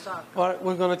 okay?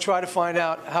 We're going to try to find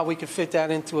out how we can fit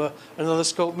that into another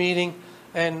scope meeting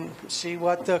and see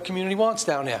what the community wants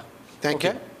down there. Thank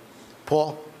you.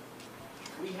 Paul?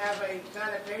 We have a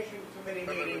sanitation committee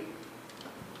meeting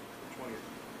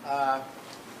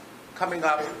coming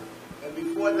up. And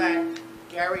before that,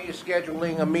 Gary is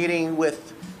scheduling a meeting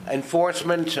with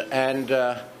enforcement and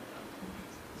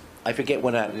I forget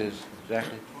when that is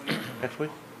exactly. Next week?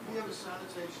 We have a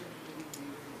sanitation committee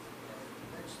meeting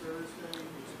next Thursday,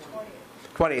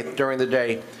 20th during the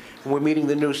day. We're meeting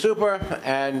the new super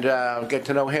and get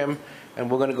to know him,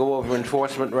 and we're going to go over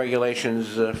enforcement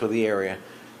regulations for the area,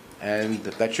 and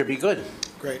that should be good.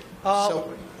 Great.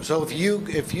 So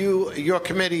if your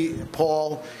committee,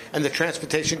 Paul, and the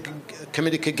Transportation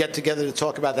Committee could get together to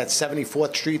talk about that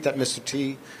 74th Street that Mr.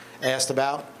 T asked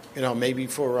about, you know, maybe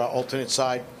for alternate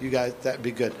side, you guys, that'd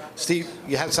be good. Steve,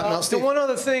 you have something else, Steve? The one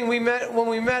other thing, when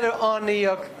we met on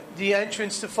the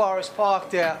entrance to Forest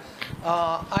Park there,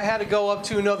 I had to go up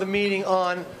to another meeting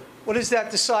on, what is that,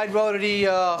 the side road of the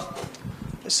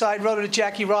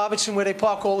Jackie Robinson where they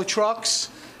park all the trucks,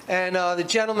 and the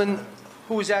gentleman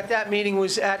who was at that meeting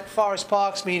was at Forest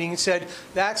Park's meeting and said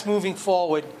that's moving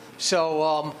forward.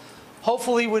 So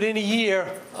hopefully within a year,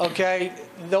 okay,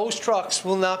 those trucks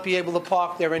will not be able to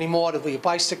park there anymore. There'll be a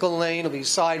bicycle lane, there'll be a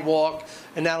sidewalk,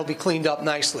 and that'll be cleaned up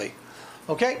nicely.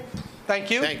 Okay?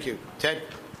 Thank you. Thank you. Ted?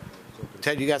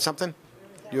 Ted, you got something?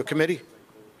 Your committee?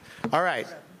 All right.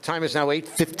 Time is now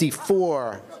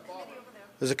 8:54.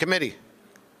 There's a committee.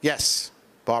 Yes.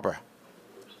 Barbara.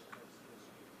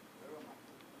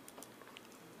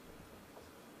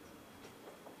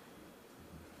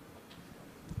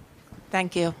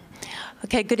 Thank you.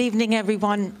 Okay, good evening,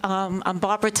 everyone. I'm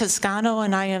Barbara Toscano,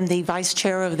 and I am the Vice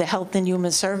Chair of the Health and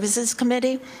Human Services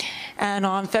Committee. And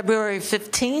on February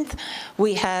 15th,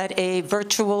 we had a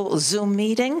virtual Zoom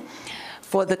meeting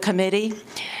for the committee.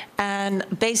 And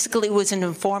basically, it was an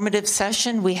informative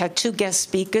session. We had two guest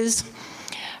speakers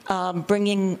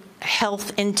bringing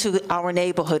health into our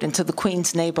neighborhood, into the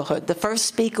Queens neighborhood. The first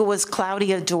speaker was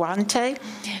Claudia Durante.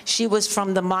 She was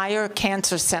from the Meyer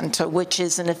Cancer Center, which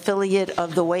is an affiliate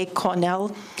of the Weill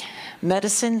Cornell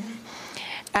Medicine.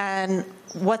 And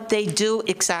what they do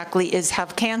exactly is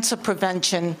have cancer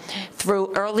prevention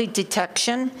through early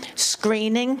detection,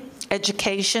 screening,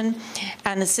 education,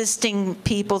 and assisting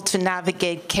people to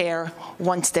navigate care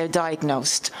once they're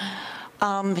diagnosed.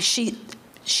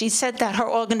 She said that her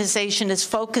organization is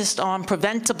focused on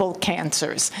preventable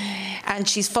cancers, and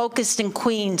she's focused in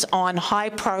Queens on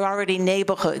high-priority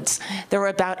neighborhoods. There are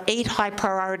about 8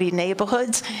 high-priority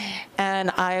neighborhoods,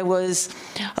 and I was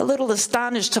a little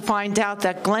astonished to find out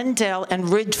that Glendale and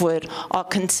Ridgewood are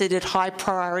considered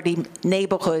high-priority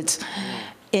neighborhoods.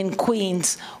 in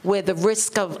Queens, where the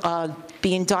risk of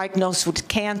being diagnosed with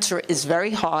cancer is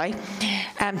very high,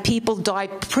 and people die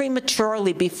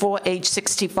prematurely before age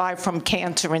 65 from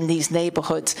cancer in these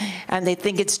neighborhoods, and they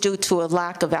think it's due to a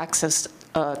lack of access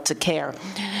to care.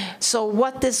 So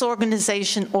what this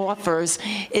organization offers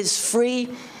is free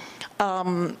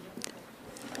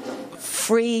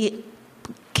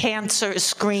cancer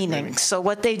screening. So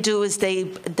what they do is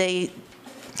they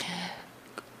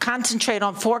concentrate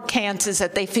on 4 cancers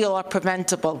that they feel are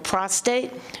preventable: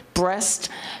 prostate, breast,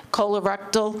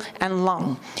 colorectal, and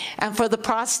lung. And for the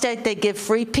prostate, they give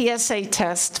free PSA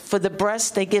tests. For the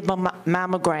breast, they give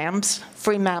mammograms,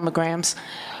 free mammograms.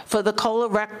 For the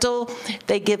colorectal,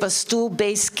 they give a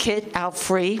stool-based kit out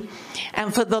free.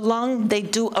 And for the lung, they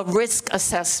do a risk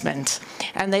assessment.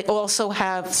 And they also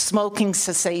have smoking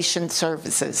cessation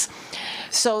services.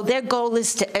 So their goal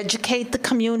is to educate the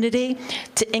community,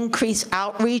 to increase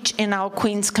outreach in our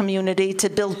Queens community, to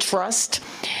build trust,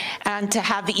 and to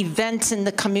have events in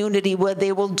the community where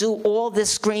they will do all this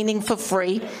screening for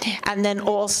free, and then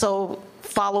also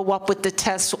follow up with the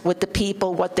tests with the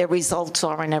people, what their results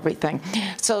are and everything.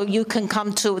 So you can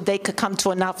come to, they could come to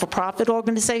a not-for-profit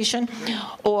organization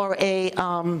or a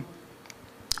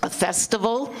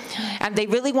festival, and they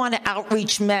really want to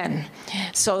outreach men.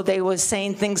 So they were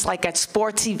saying things like at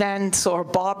sports events or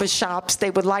barbershops, they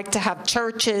would like to have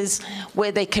churches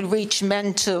where they can reach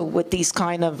men too with these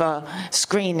kind of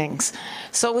screenings.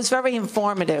 So it was very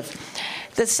informative.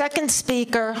 The second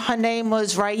speaker, her name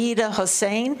was Raida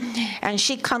Hussein, and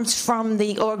she comes from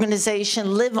the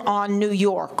organization Live On New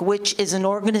York, which is an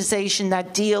organization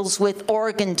that deals with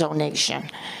organ donation.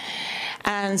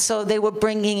 And so they were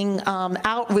bringing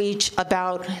outreach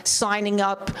about signing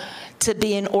up to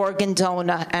be an organ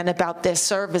donor and about their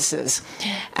services.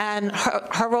 And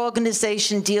her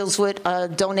organization deals with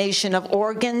donation of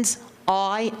organs,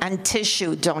 eye, and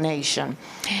tissue donation.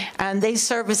 And they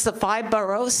service the 5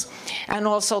 boroughs and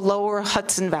also Lower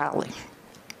Hudson Valley.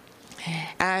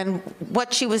 And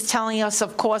what she was telling us,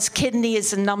 of course, kidney is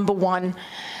the #1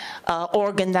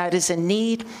 organ that is in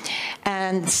need,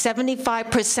 and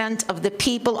 75% of the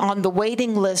people on the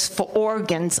waiting list for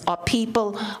organs are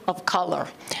people of color.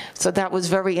 So that was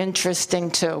very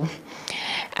interesting too.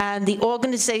 And the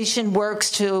organization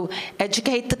works to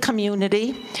educate the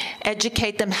community,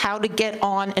 educate them how to get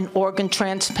on an organ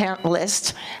transplant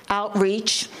list,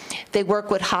 outreach. They work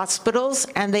with hospitals,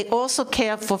 and they also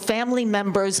care for family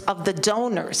members of the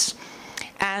donors,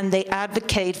 and they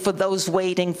advocate for those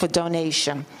waiting for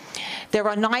donation. There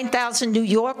are 9,000 New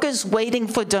Yorkers waiting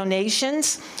for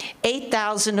donations.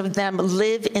 8,000 of them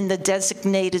live in the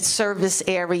designated service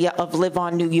area of Live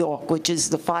On New York, which is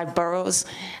the 5 boroughs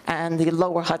and the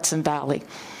Lower Hudson Valley.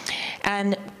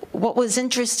 And what was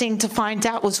interesting to find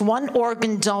out was one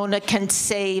organ donor can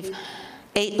save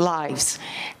 8 lives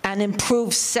and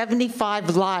improve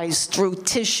 75 lives through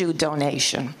tissue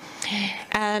donation.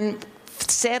 And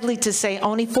sadly to say,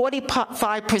 only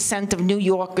 45% of New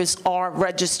Yorkers are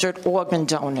registered organ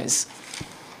donors.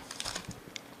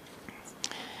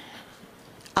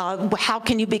 How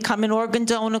can you become an organ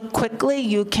donor quickly?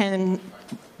 You can,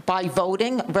 by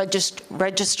voting,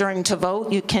 registering to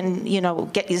vote. You can,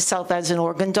 get yourself as an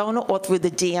organ donor, or through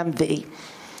the DMV.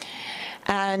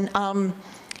 And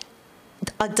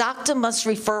a doctor must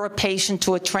refer a patient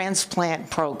to a transplant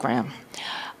program.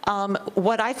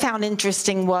 What I found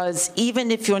interesting was,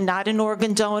 even if you're not an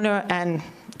organ donor and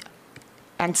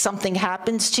something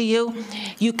happens to you,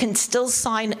 you can still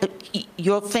sign,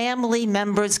 your family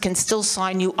members can still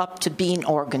sign you up to be an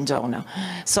organ donor.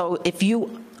 So if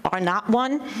you are not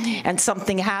one and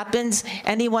something happens,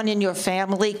 anyone in your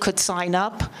family could sign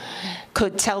up,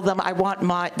 could tell them, I want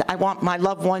my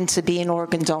loved one to be an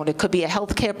organ donor. It could be a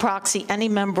healthcare proxy, any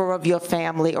member of your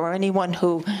family, or anyone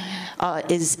who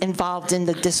is involved in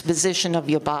the disposition of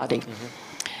your body.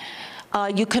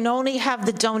 You can only have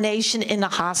the donation in a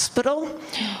hospital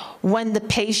when the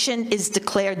patient is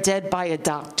declared dead by a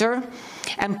doctor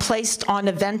and placed on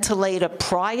a ventilator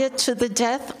prior to the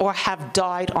death or have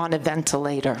died on a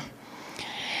ventilator.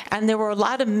 And there were a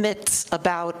lot of myths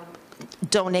about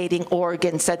donating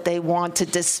organs that they want to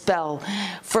dispel.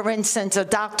 For instance, a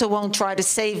doctor won't try to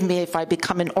save me if I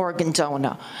become an organ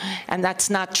donor. And that's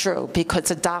not true, because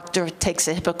a doctor takes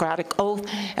a Hippocratic oath,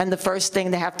 and the first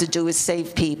thing they have to do is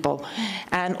save people.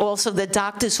 And also, the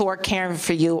doctors who are caring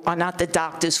for you are not the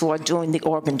doctors who are doing the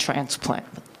organ transplant.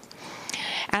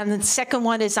 And the second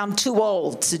one is, I'm too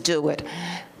old to do it.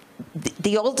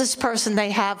 The oldest person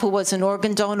they have who was an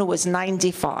organ donor was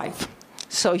 95.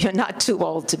 so you're not too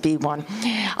old to be one.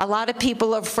 A lot of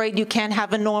people are afraid you can't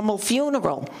have a normal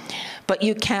funeral, but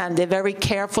you can. They're very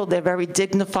careful, they're very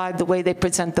dignified the way they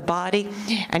present the body,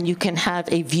 and you can have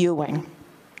a viewing.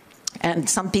 And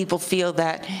some people feel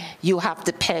that you have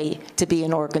to pay to be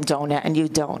an organ donor, and you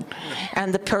don't.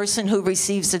 And the person who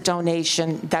receives a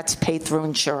donation, that's paid through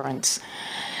insurance.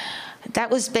 That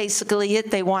was basically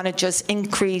it. They want to just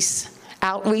increase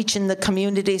outreach in the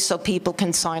community so people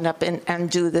can sign up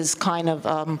and do this kind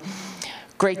of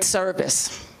great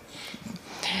service.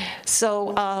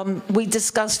 So we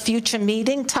discussed future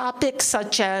meeting topics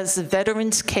such as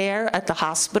veterans care at the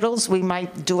hospitals we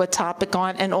might do a topic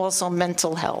on, and also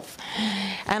mental health.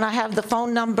 And I have the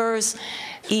phone numbers,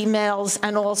 emails,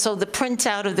 and also the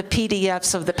printout of the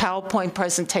PDFs of the PowerPoint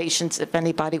presentations if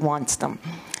anybody wants them.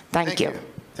 Thank you.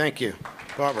 Thank you.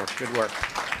 Barbara, good work.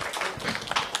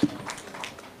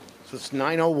 So it's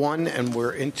 9:01 and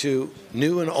we're into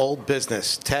new and old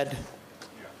business. Ted?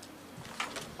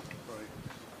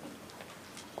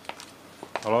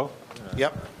 Hello?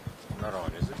 Yep. Not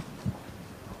on, is it?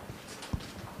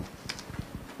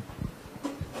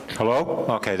 Hello?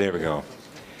 Okay, there we go.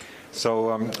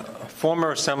 So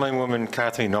former Assemblywoman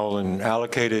Kathy Nolan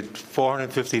allocated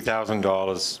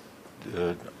 $450,000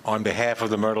 on behalf of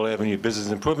the Myrtle Avenue Business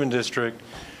Improvement District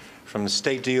from the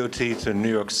state DOT to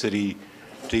New York City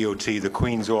DOT, the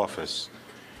Queen's office.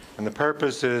 And the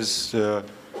purpose is to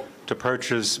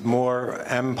purchase more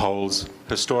M poles,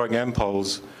 historic M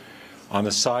poles, on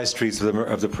the side streets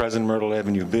of the present Myrtle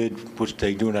Avenue bid, which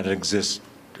they do not exist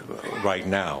right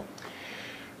now.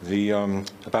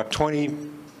 About 20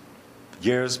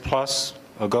 years plus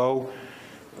ago,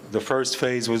 the first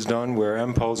phase was done where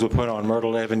M poles were put on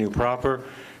Myrtle Avenue proper,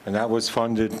 and that was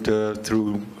funded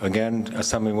through, again,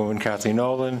 Assemblywoman Kathy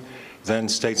Nolan, then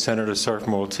State Senator Surf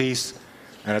Maltese,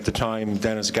 and at the time,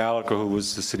 Dennis Gallagher, who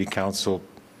was the city council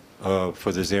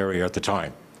for this area at the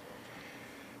time.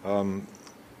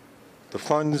 The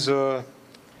funds, let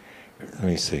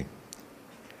me see.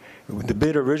 The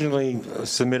bid originally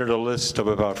submitted a list of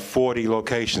about 40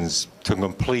 locations to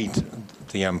complete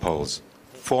the M poles.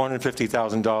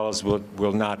 $450,000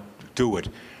 will not do it.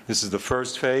 This is the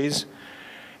first phase,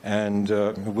 and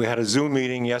we had a Zoom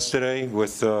meeting yesterday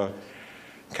with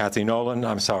Kathy Nolan,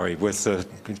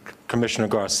 with Commissioner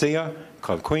Garcia,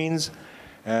 Club Queens,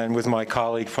 and with my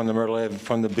colleague from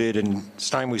the bid in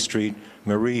Steinway Street,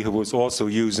 Marie, who was also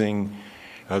using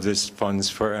this funds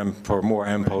for more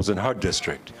M poles in her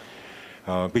district.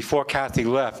 Before Kathy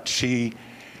left, she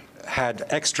had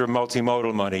extra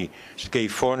multimodal money. She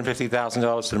gave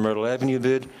 $450,000 to the Myrtle Avenue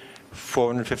bid,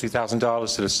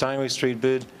 $450,000 to the Steinway Street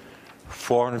bid,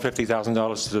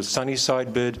 $450,000 to the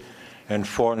Sunnyside bid, and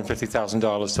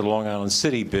 $450,000 to the Long Island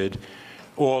City bid,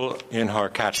 all in her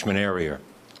catchment area.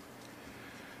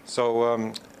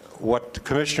 So what the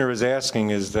commissioner is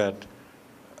asking is that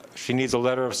she needs a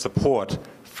letter of support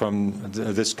from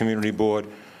this community board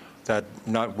that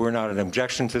we're not an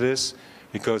objection to this,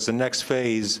 because the next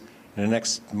phase, in the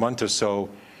next month or so,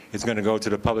 is going to go to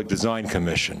the Public Design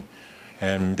Commission,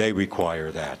 and they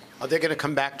require that. Are they going to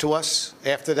come back to us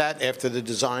after that, after the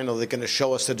design? Are they going to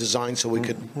show us the design so we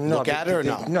could look at it, or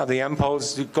no? No, the M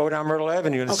poles go down Myrtle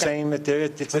Avenue, the same.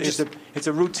 It's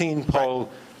a routine pole,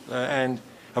 and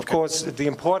of course, the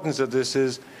importance of this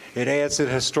is it adds the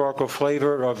historical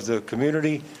flavor of the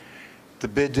community. The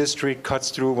bid district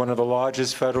cuts through one of the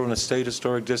largest federal and state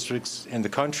historic districts in the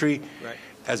country,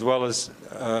 as well as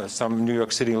some New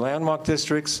York City landmark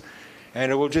districts,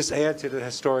 and it will just add to the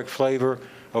historic flavor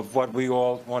of what we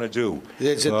all want to do.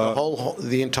 Is it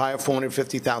the entire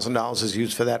 $450,000 is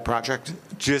used for that project?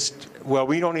 Well,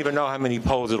 we don't even know how many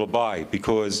poles it'll buy,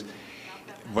 because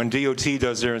when DOT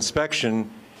does their inspection,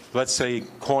 let's say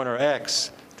corner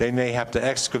X, they may have to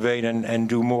excavate and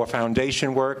do more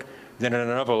foundation work than in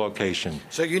another location.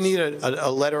 So you need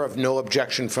a letter of no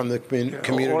objection from the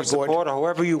community or board? Support, or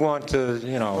however you want to,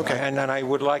 Okay. And I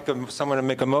would like someone to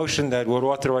make a motion that would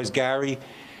authorize Gary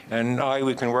and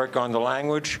we can work on the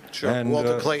language. Sure. And,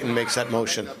 Walter Clayton makes that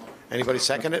motion. Anybody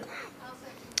second it?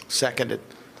 Seconded.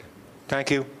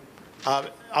 Thank you.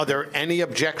 Are there any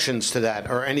objections to that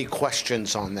or any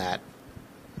questions on that?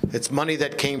 It's money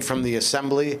that came from the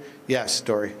assembly. Yes,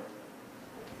 Dory.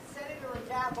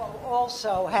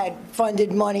 Also had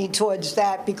funded money towards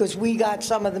that because we got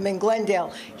some of them in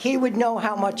Glendale. He would know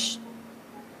how much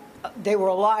they were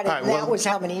allotted, and that was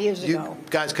how many years ago. You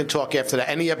guys can talk after that.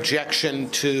 Any objection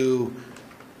to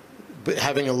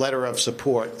having a letter of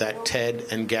support that Ted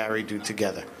and Gary do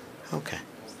together? Okay.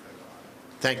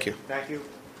 Thank you. Thank you.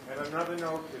 And another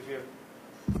note, if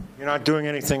you're not doing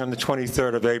anything on the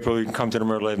 23rd of April, you can come to the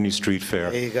Myrtle Avenue Street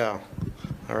Fair. There you go.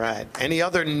 All right. Any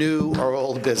other new or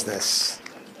old business?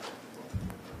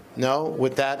 No?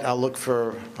 With that, I'll look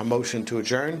for a motion to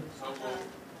adjourn.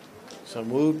 So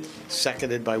moved,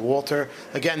 seconded by Walter.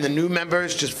 Again, the new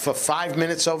members, just for 5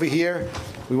 minutes over here,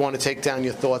 we want to take down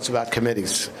your thoughts about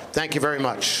committees. Thank you very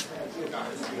much.